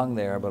had sung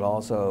there, but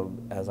also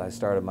as I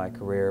started my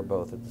career,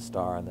 both at the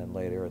Star and then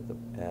later at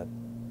the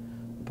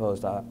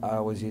Post, I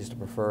always used to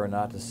prefer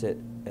not to sit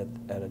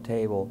at a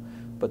table,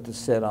 but to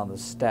sit on the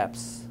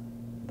steps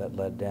that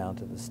led down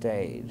to the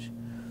stage.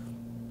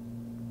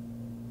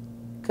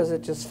 Because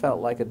it just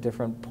felt like a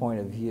different point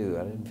of view.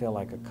 I didn't feel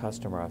like a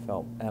customer.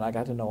 And I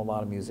got to know a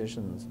lot of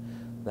musicians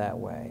that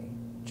way.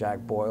 Jack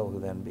Boyle, who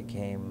then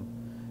became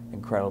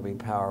incredibly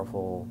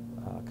powerful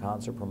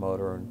concert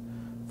promoter and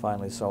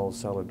finally sold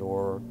Cellar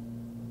Door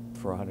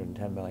for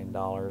 $110 million in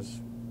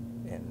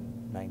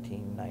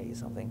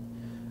 1990-something,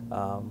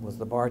 was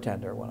the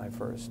bartender when I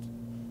first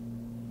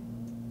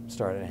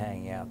started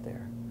hanging out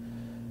there.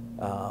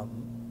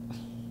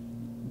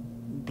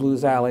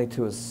 Blues Alley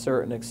to a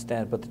certain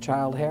extent, but the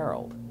Child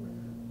Herald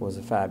was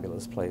a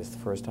fabulous place. The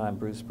first time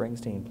Bruce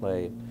Springsteen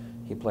played,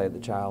 he played the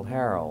Child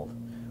Herald,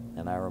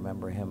 and I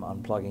remember him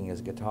unplugging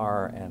his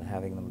guitar and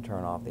having them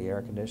turn off the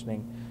air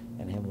conditioning,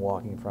 and him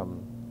walking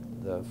from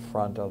the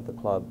front of the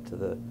club to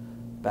the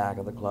back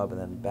of the club and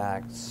then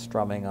back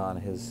strumming on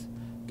his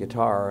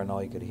guitar, and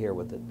all you could hear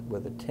with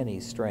the tinny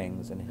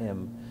strings and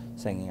him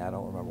singing, I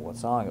don't remember what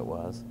song it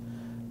was,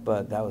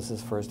 but that was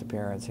his first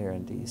appearance here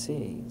in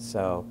D.C.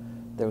 So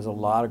there was a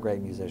lot of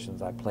great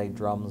musicians. I played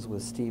drums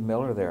with Steve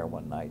Miller there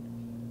one night.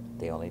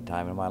 The only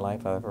time in my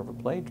life I've ever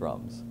played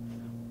drums.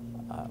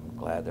 I'm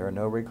glad there are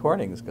no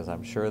recordings because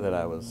I'm sure that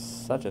I was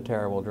such a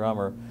terrible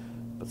drummer,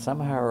 but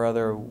somehow or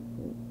other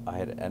I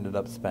had ended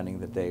up spending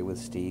the day with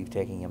Steve,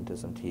 taking him to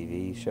some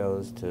TV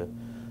shows to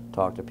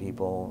talk to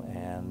people,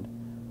 and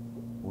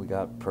we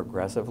got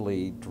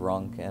progressively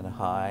drunk and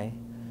high,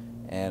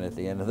 and at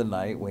the end of the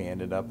night we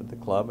ended up at the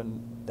club,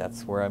 and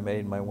that's where I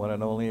made my one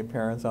and only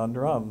appearance on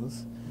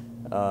drums.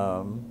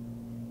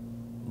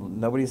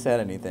 Nobody said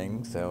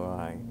anything, so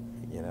I,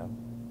 you know,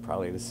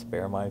 probably to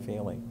spare my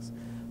feelings.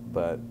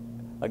 But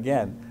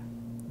again,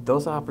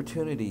 those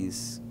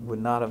opportunities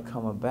would not have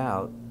come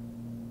about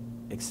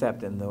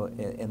except in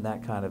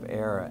that kind of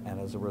era and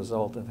as a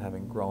result of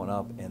having grown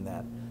up in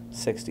that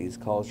 60s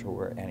culture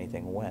where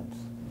anything went.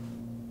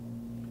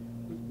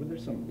 Were there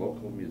some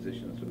local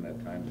musicians from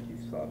that time that you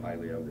thought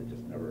highly of that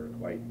just never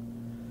quite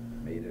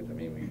made it? I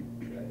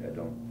mean, I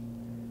don't...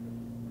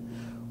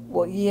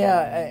 Well,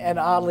 yeah, and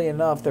oddly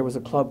enough, there was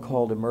a club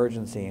called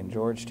Emergency in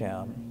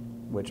Georgetown,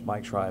 which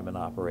Mike Schreiben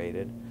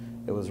operated.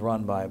 It was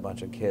run by a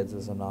bunch of kids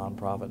as a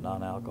non-profit,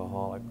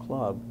 non-alcoholic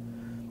club.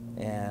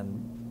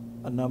 And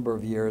a number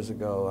of years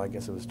ago, I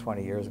guess it was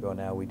 20 years ago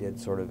now, we did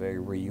sort of a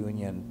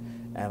reunion,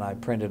 and I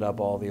printed up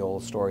all the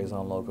old stories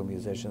on local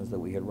musicians that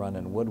we had run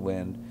in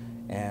Woodwind,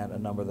 and a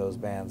number of those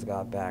bands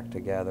got back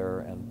together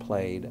and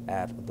played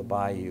at the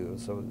Bayou.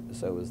 So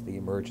it was the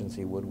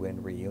Emergency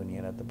Woodwind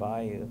reunion at the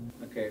Bayou.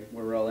 Okay,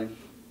 we're rolling.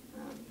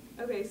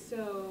 Okay,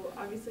 so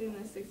obviously in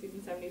the 60s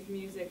and 70s,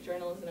 music,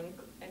 journalism,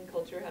 and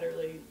culture had a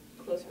really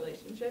close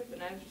relationship,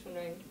 and I was just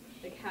wondering,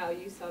 like, how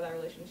you saw that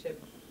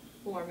relationship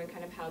form and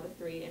kind of how the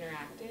three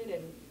interacted,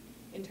 and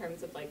in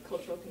terms of like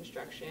cultural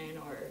construction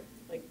or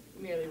like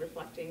merely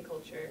reflecting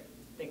culture,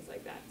 things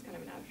like that. It's kind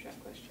of an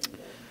abstract question.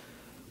 But.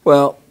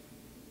 Well,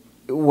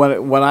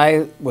 when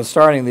I was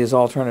starting these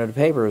alternative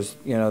papers,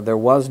 you know, there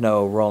was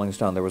no Rolling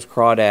Stone. There was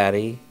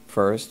Crawdaddy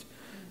first,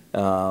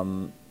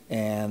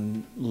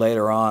 and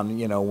later on,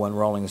 you know, when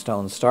Rolling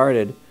Stone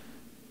started,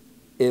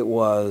 it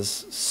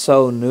was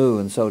so new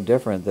and so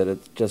different that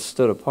it just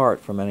stood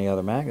apart from any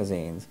other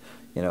magazines.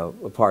 You know,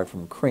 apart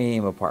from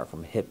Cream, apart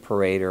from Hit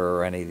Parader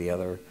or any of the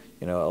other,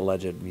 you know,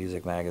 alleged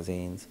music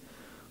magazines.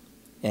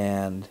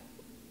 And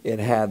it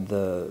had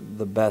the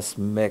best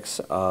mix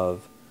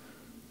of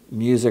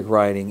music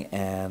writing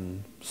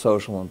and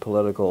social and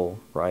political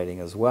writing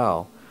as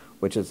well,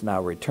 which it's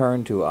now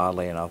returned to,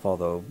 oddly enough,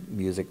 although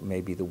music may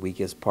be the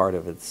weakest part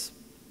of its,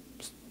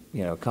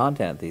 you know,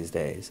 content these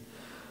days.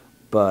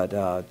 But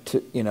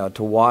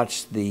to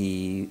watch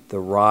the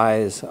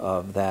rise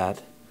of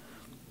that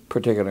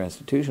particular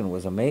institution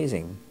was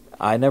amazing.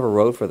 I never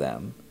wrote for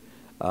them.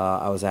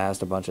 I was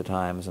asked a bunch of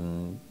times,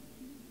 and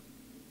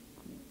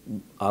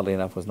oddly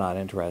enough was not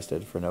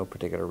interested for no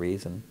particular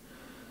reason.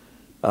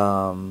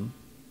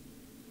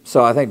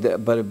 So I think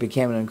but it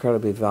became an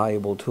incredibly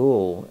valuable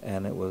tool,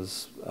 and it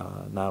was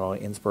not only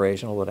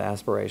inspirational but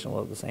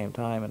aspirational at the same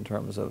time in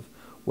terms of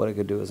what it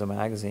could do as a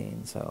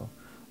magazine. So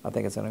I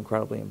think it's an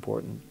incredibly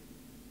important,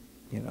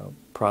 you know,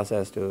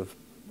 process to have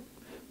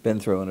been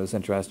through, and it was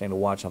interesting to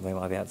watch something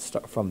like that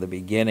start from the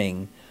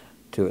beginning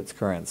to its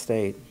current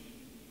state.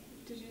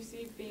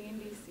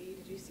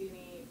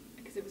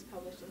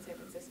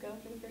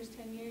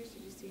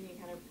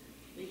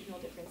 regional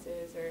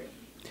differences or?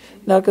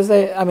 No, because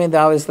I mean,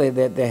 obviously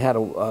they had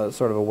a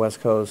sort of a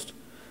West Coast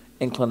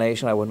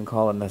inclination. I wouldn't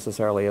call it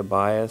necessarily a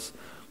bias,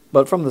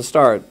 but from the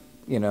start,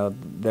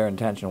 their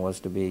intention was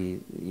to be,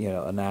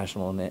 a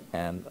national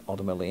and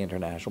ultimately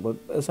international,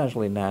 but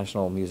essentially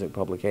national music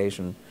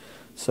publication.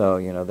 So,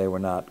 they were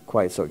not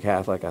quite so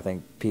Catholic. I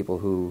think people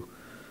who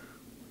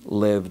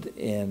lived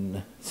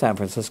in San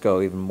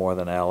Francisco even more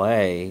than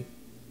L.A.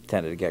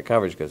 tended to get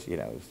coverage because,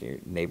 it's your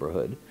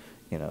neighborhood,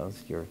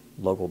 it's your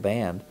local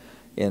band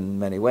in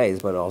many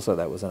ways, but also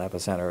that was an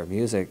epicenter of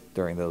music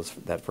during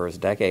that first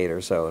decade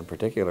or so in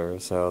particular,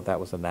 so that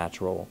was a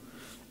natural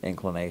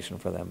inclination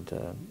for them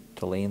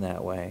to lean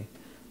that way.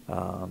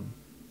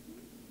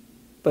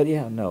 But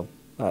yeah, no,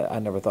 I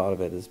never thought of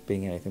it as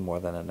being anything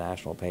more than a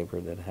national paper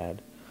that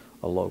had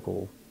a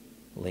local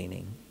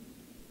leaning.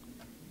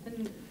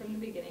 And from the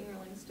beginning,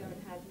 Rolling Stone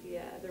had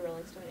the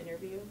Rolling Stone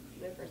interview,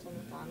 the first one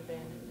with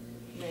Donovan,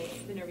 and they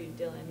interviewed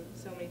Dylan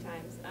so many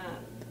times.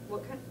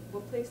 What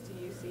place do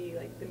you see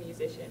like the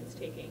musicians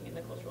taking in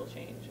the cultural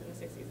change in the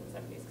 60s and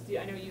 70s? Because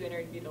I know you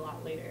interviewed a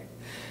lot later.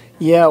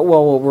 Yeah,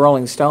 well, what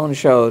Rolling Stone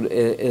showed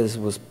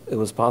was it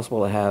was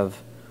possible to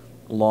have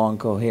long,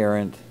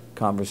 coherent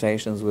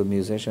conversations with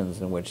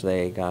musicians in which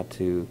they got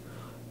to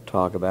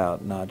talk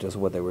about not just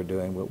what they were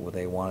doing, but what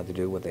they wanted to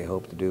do, what they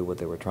hoped to do, what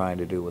they were trying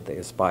to do, what they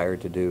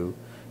aspired to do,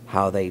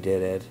 how they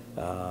did it.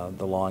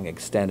 The long,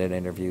 extended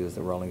interviews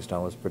that Rolling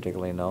Stone was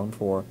particularly known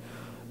for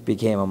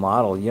became a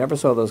model. You never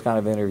saw those kind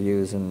of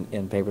interviews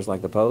in papers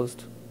like The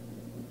Post,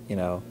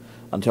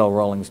 until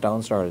Rolling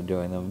Stone started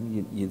doing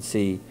them. You'd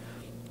see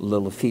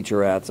little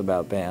featurettes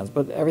about bands,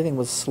 but everything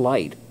was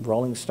slight.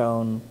 Rolling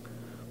Stone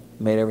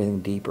made everything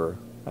deeper,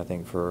 I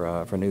think,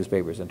 for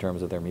newspapers in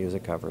terms of their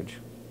music coverage.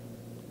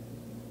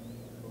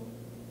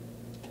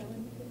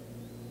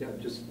 Yeah,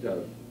 just,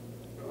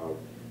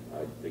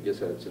 I guess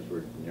since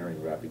we're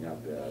nearing wrapping up,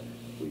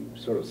 we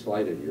sort of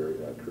slighted your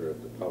career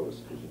at the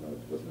Post, because it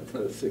wasn't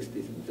in the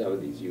 60s and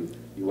 70s. You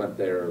went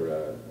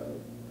there,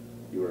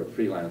 you were a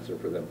freelancer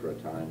for them for a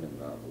time in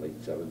the late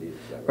 70s, is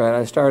that right? Right,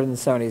 I started in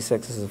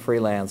 '76 as a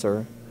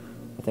freelancer.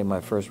 I think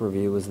my first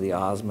review was the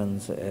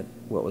Osmonds at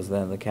what was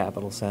then the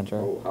Capitol Center.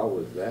 Oh, how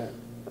was that?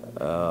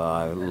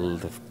 I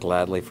would have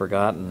gladly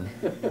forgotten.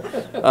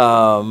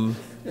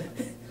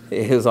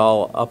 It was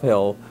all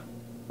uphill,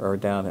 or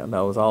downhill.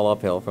 No, it was all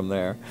uphill from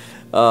there.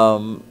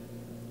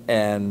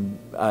 And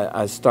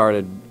I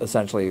started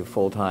essentially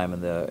full-time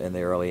in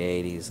the early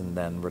 80s and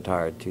then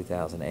retired in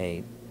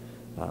 2008.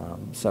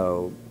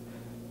 So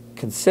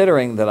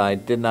considering that I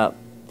did not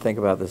think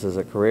about this as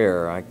a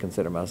career, I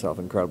consider myself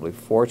incredibly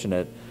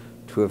fortunate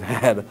to have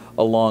had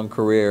a long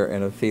career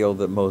in a field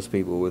that most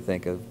people would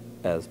think of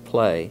as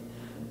play.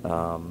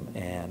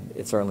 And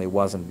it certainly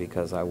wasn't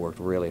because I worked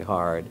really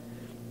hard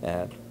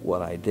at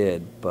what I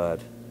did,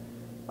 but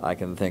I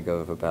can think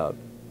of about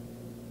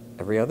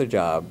every other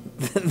job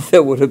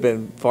that would have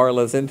been far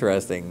less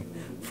interesting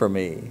for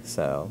me.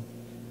 So,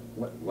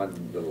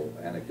 one little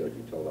anecdote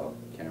you told off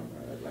camera,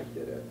 I'd like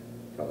you to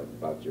tell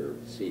about your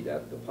seat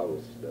at the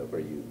Post,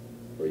 where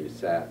you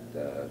sat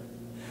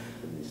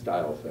in the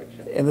style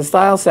section. In the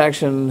style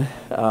section,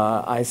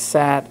 I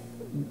sat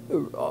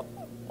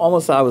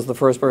almost. I was the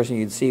first person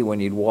you'd see when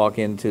you'd walk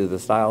into the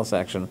style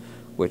section,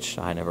 which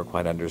I never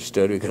quite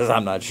understood because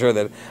I'm not sure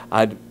that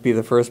I'd be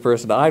the first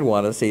person I'd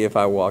want to see if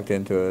I walked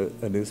into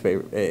a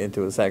newspaper,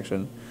 into a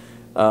section.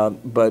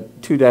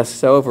 But 2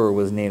 desks over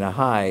was Nina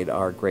Hyde,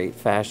 our great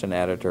fashion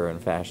editor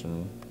and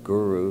fashion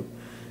guru.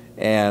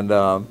 And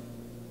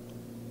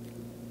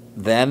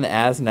then,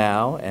 as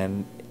now,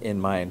 and in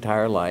my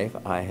entire life,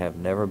 I have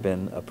never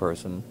been a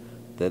person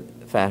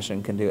that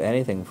fashion can do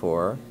anything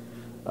for.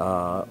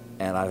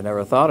 And I've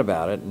never thought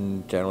about it,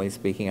 and generally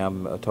speaking,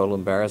 I'm a total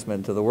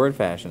embarrassment to the word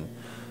fashion.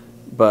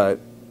 But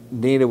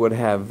Nina would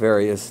have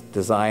various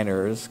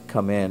designers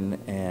come in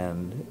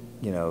and,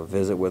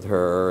 visit with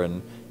her,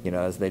 and,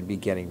 as they'd be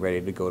getting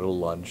ready to go to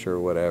lunch or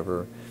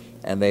whatever,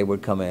 and they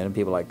would come in, and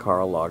people like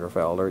Karl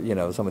Lagerfeld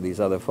or, some of these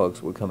other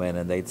folks would come in,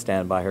 and they'd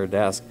stand by her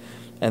desk.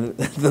 And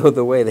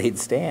the way they'd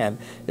stand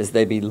is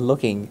they'd be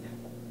looking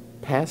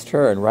past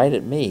her and right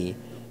at me,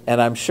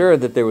 and I'm sure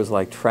that there was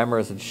like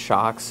tremors and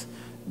shocks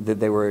that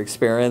they were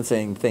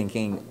experiencing,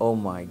 thinking, oh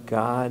my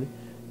God,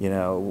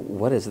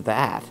 what is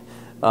that?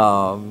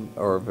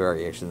 Or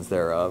variations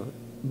thereof.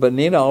 But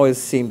Nina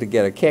always seemed to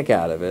get a kick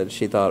out of it.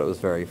 She thought it was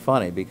very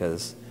funny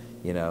because,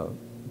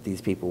 these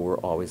people were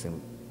always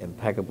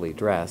impeccably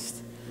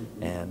dressed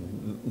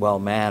and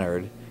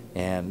well-mannered,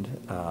 and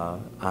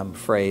I'm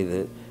afraid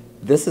that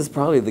this is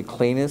probably the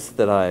cleanest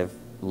that I've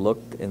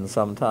looked in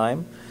some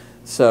time.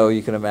 So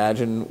you can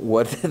imagine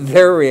what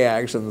their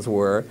reactions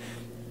were.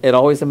 It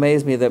always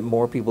amazed me that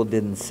more people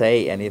didn't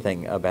say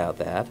anything about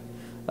that,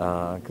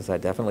 because I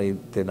definitely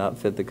did not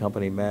fit the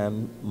company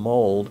man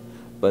mold,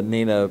 but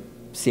Nina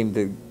seemed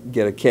to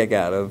get a kick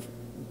out of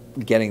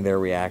getting their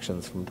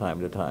reactions from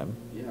time to time.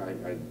 Yeah,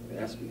 I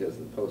asked because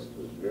the Post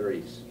was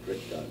very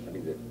strict on, I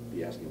mean, they'd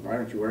be asking, why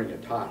aren't you wearing a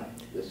tie?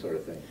 This sort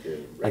of thing.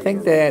 I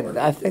think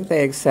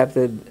they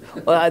accepted.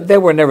 Well, they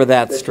were never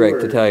that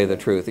strict, to tell you the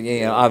truth.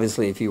 You know,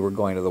 obviously, if you were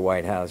going to the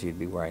White House, you'd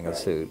be wearing a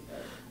suit.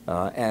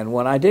 And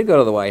when I did go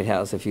to the White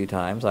House a few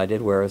times, I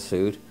did wear a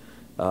suit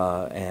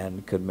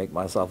and could make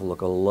myself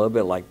look a little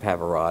bit like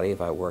Pavarotti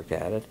if I worked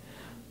at it.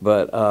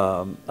 But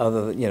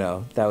other than, you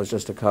know, that was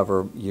just to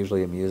cover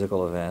usually a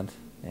musical event,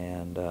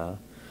 and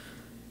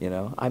you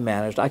know, I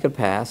managed. I could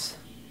pass.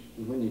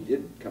 When you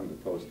did come to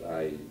the Post,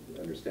 I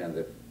understand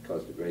that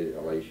caused a great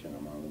elation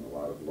among a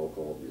lot of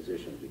local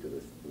musicians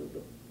because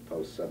the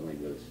Post suddenly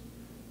was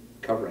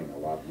covering a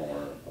lot more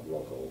of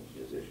local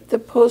musicians. The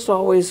Post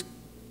always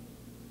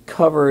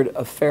covered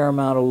a fair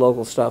amount of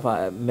local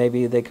stuff.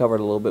 Maybe they covered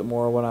a little bit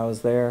more when I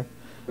was there,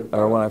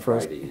 or when I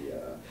first. Friday,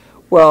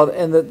 well,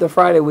 in the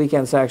Friday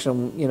weekend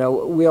section, you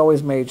know, we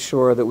always made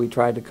sure that we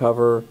tried to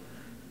cover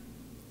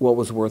what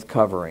was worth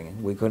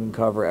covering. We couldn't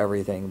cover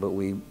everything, but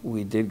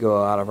we did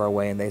go out of our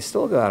way, and they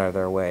still go out of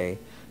their way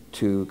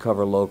to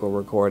cover local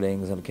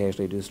recordings and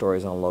occasionally do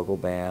stories on local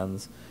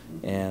bands,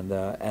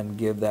 and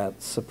give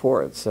that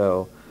support.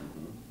 So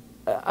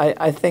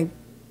I think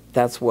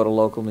that's what a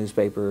local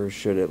newspaper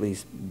should at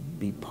least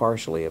be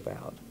partially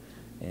about,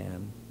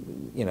 and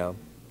you know,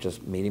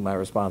 just meeting my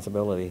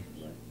responsibility.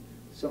 Right.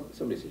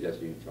 Somebody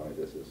suggested, you can tell me if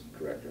this is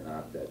correct or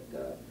not, that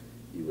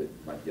you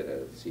might get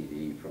a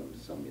CD from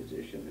some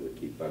musician who would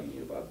keep bugging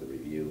you about the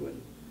review,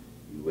 and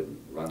you wouldn't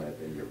run it,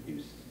 and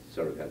you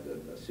sort of had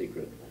a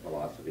secret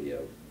philosophy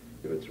of,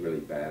 if it's really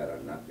bad,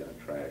 I'm not going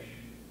to trash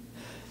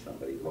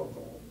somebody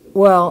local.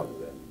 Well,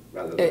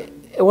 rather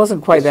than it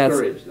wasn't quite that.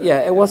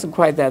 Yeah, it wasn't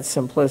quite that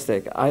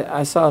simplistic.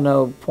 I saw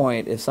no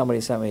point if somebody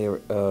sent me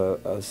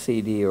a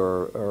CD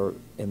or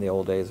in the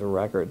old days a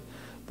record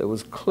that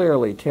was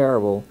clearly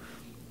terrible.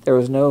 There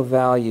was no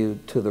value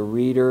to the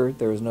reader.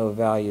 There was no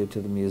value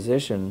to the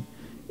musician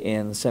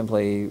in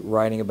simply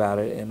writing about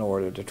it in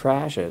order to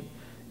trash it.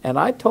 And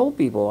I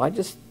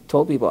just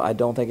told people, I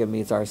don't think it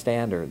meets our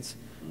standards.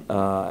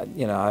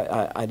 You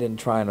know, I didn't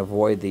try and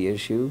avoid the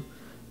issue.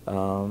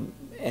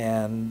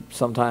 And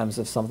sometimes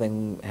if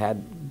something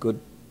had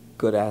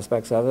good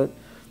aspects of it,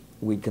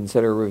 we'd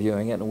consider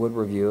reviewing it and would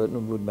review it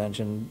and would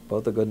mention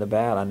both the good and the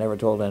bad. I never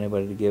told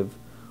anybody to give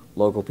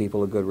local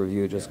people a good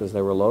review just because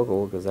they were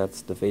local, because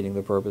that's defeating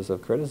the purpose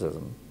of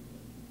criticism.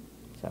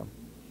 So.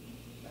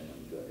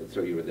 And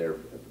so you were there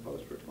at the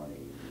Post for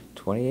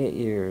 28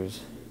 years.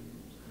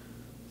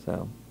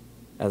 So,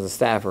 as a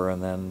staffer,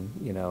 and then,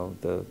 you know,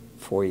 the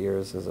 4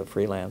 years as a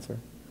freelancer.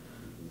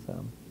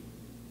 So,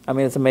 I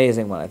mean, it's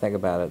amazing when I think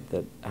about it,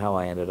 that how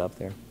I ended up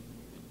there.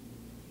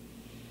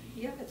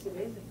 Yeah, it's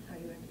amazing how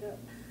you ended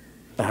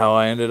up. How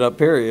I ended up,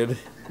 period.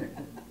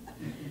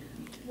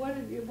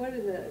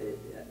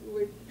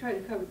 We're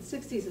trying to cover the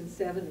 60s and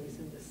 70s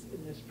in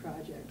this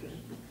project. And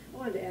I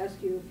wanted to ask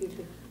you if you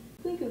could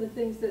think of the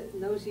things that in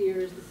those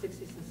years, the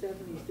 60s and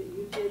 70s, that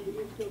you did that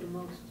you feel the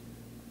most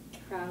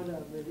proud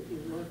of, or that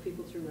you want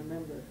people to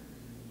remember.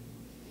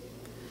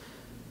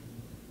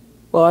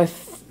 Well,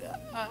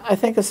 I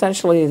think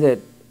essentially that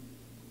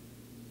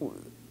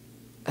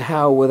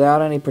how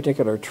without any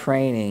particular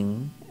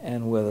training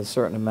and with a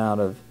certain amount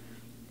of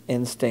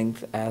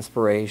instinct,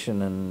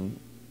 aspiration, and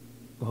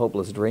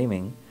hopeless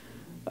dreaming,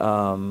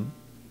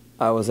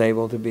 I was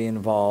able to be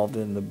involved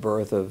in the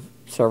birth of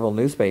several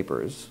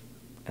newspapers,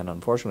 and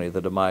unfortunately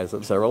the demise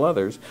of several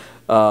others,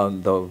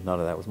 though none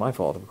of that was my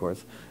fault, of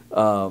course.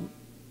 And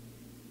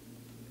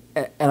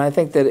I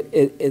think that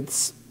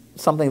it's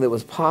something that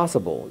was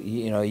possible.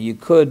 You know, you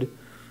could,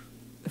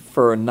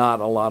 for not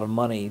a lot of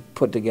money,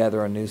 put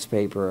together a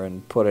newspaper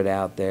and put it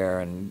out there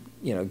and,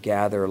 you know,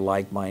 gather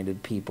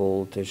like-minded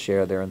people to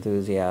share their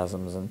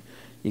enthusiasms, and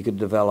you could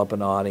develop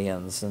an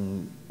audience,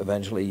 and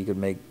eventually you could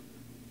make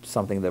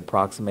something that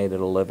approximated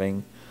a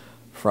living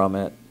from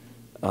it.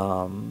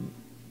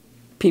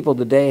 People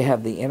today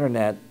have the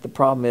internet. The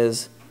problem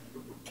is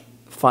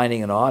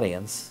finding an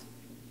audience.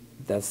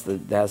 That's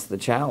the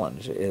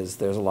challenge. Is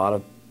there's a lot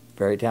of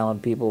very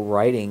talented people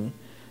writing,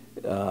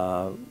 you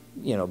know,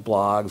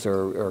 blogs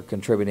or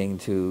contributing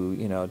to,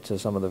 you know, to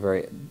some of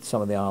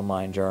the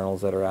online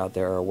journals that are out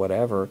there or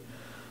whatever,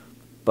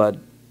 but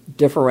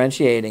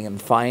differentiating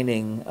and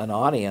finding an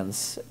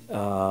audience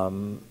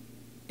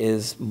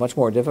is much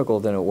more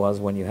difficult than it was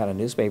when you had a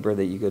newspaper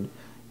that you could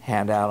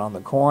hand out on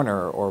the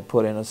corner or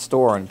put in a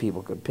store and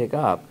people could pick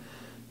up.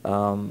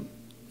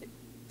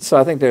 So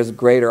I think there's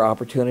greater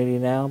opportunity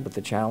now, but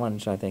the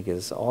challenge, I think,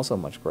 is also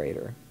much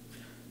greater.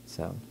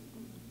 So,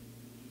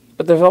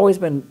 but there's always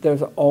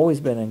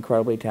been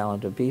incredibly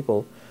talented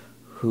people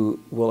who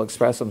will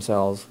express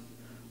themselves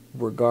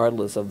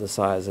regardless of the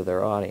size of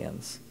their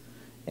audience.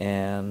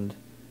 And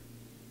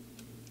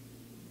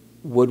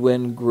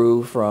Woodwind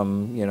grew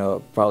from, you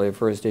know, probably a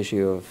first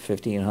issue of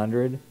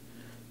 1,500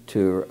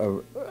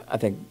 to, I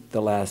think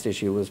the last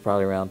issue was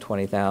probably around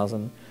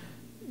 20,000.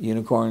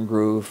 Unicorn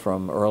grew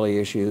from early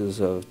issues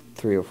of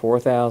 3,000 or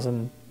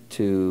 4,000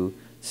 to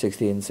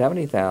 60,000 and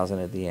 70,000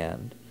 at the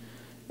end.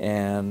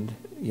 And,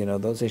 you know,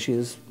 those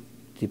issues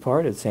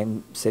departed.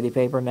 Same city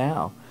paper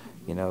now,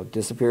 you know,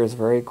 disappears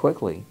very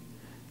quickly.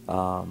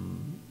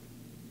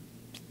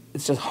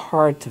 It's just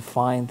hard to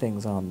find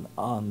things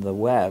on the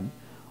web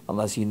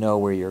unless you know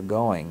where you're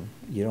going.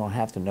 You don't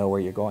have to know where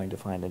you're going to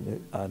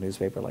find a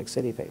newspaper like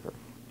city paper.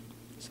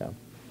 So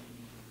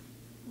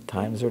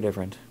times are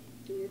different.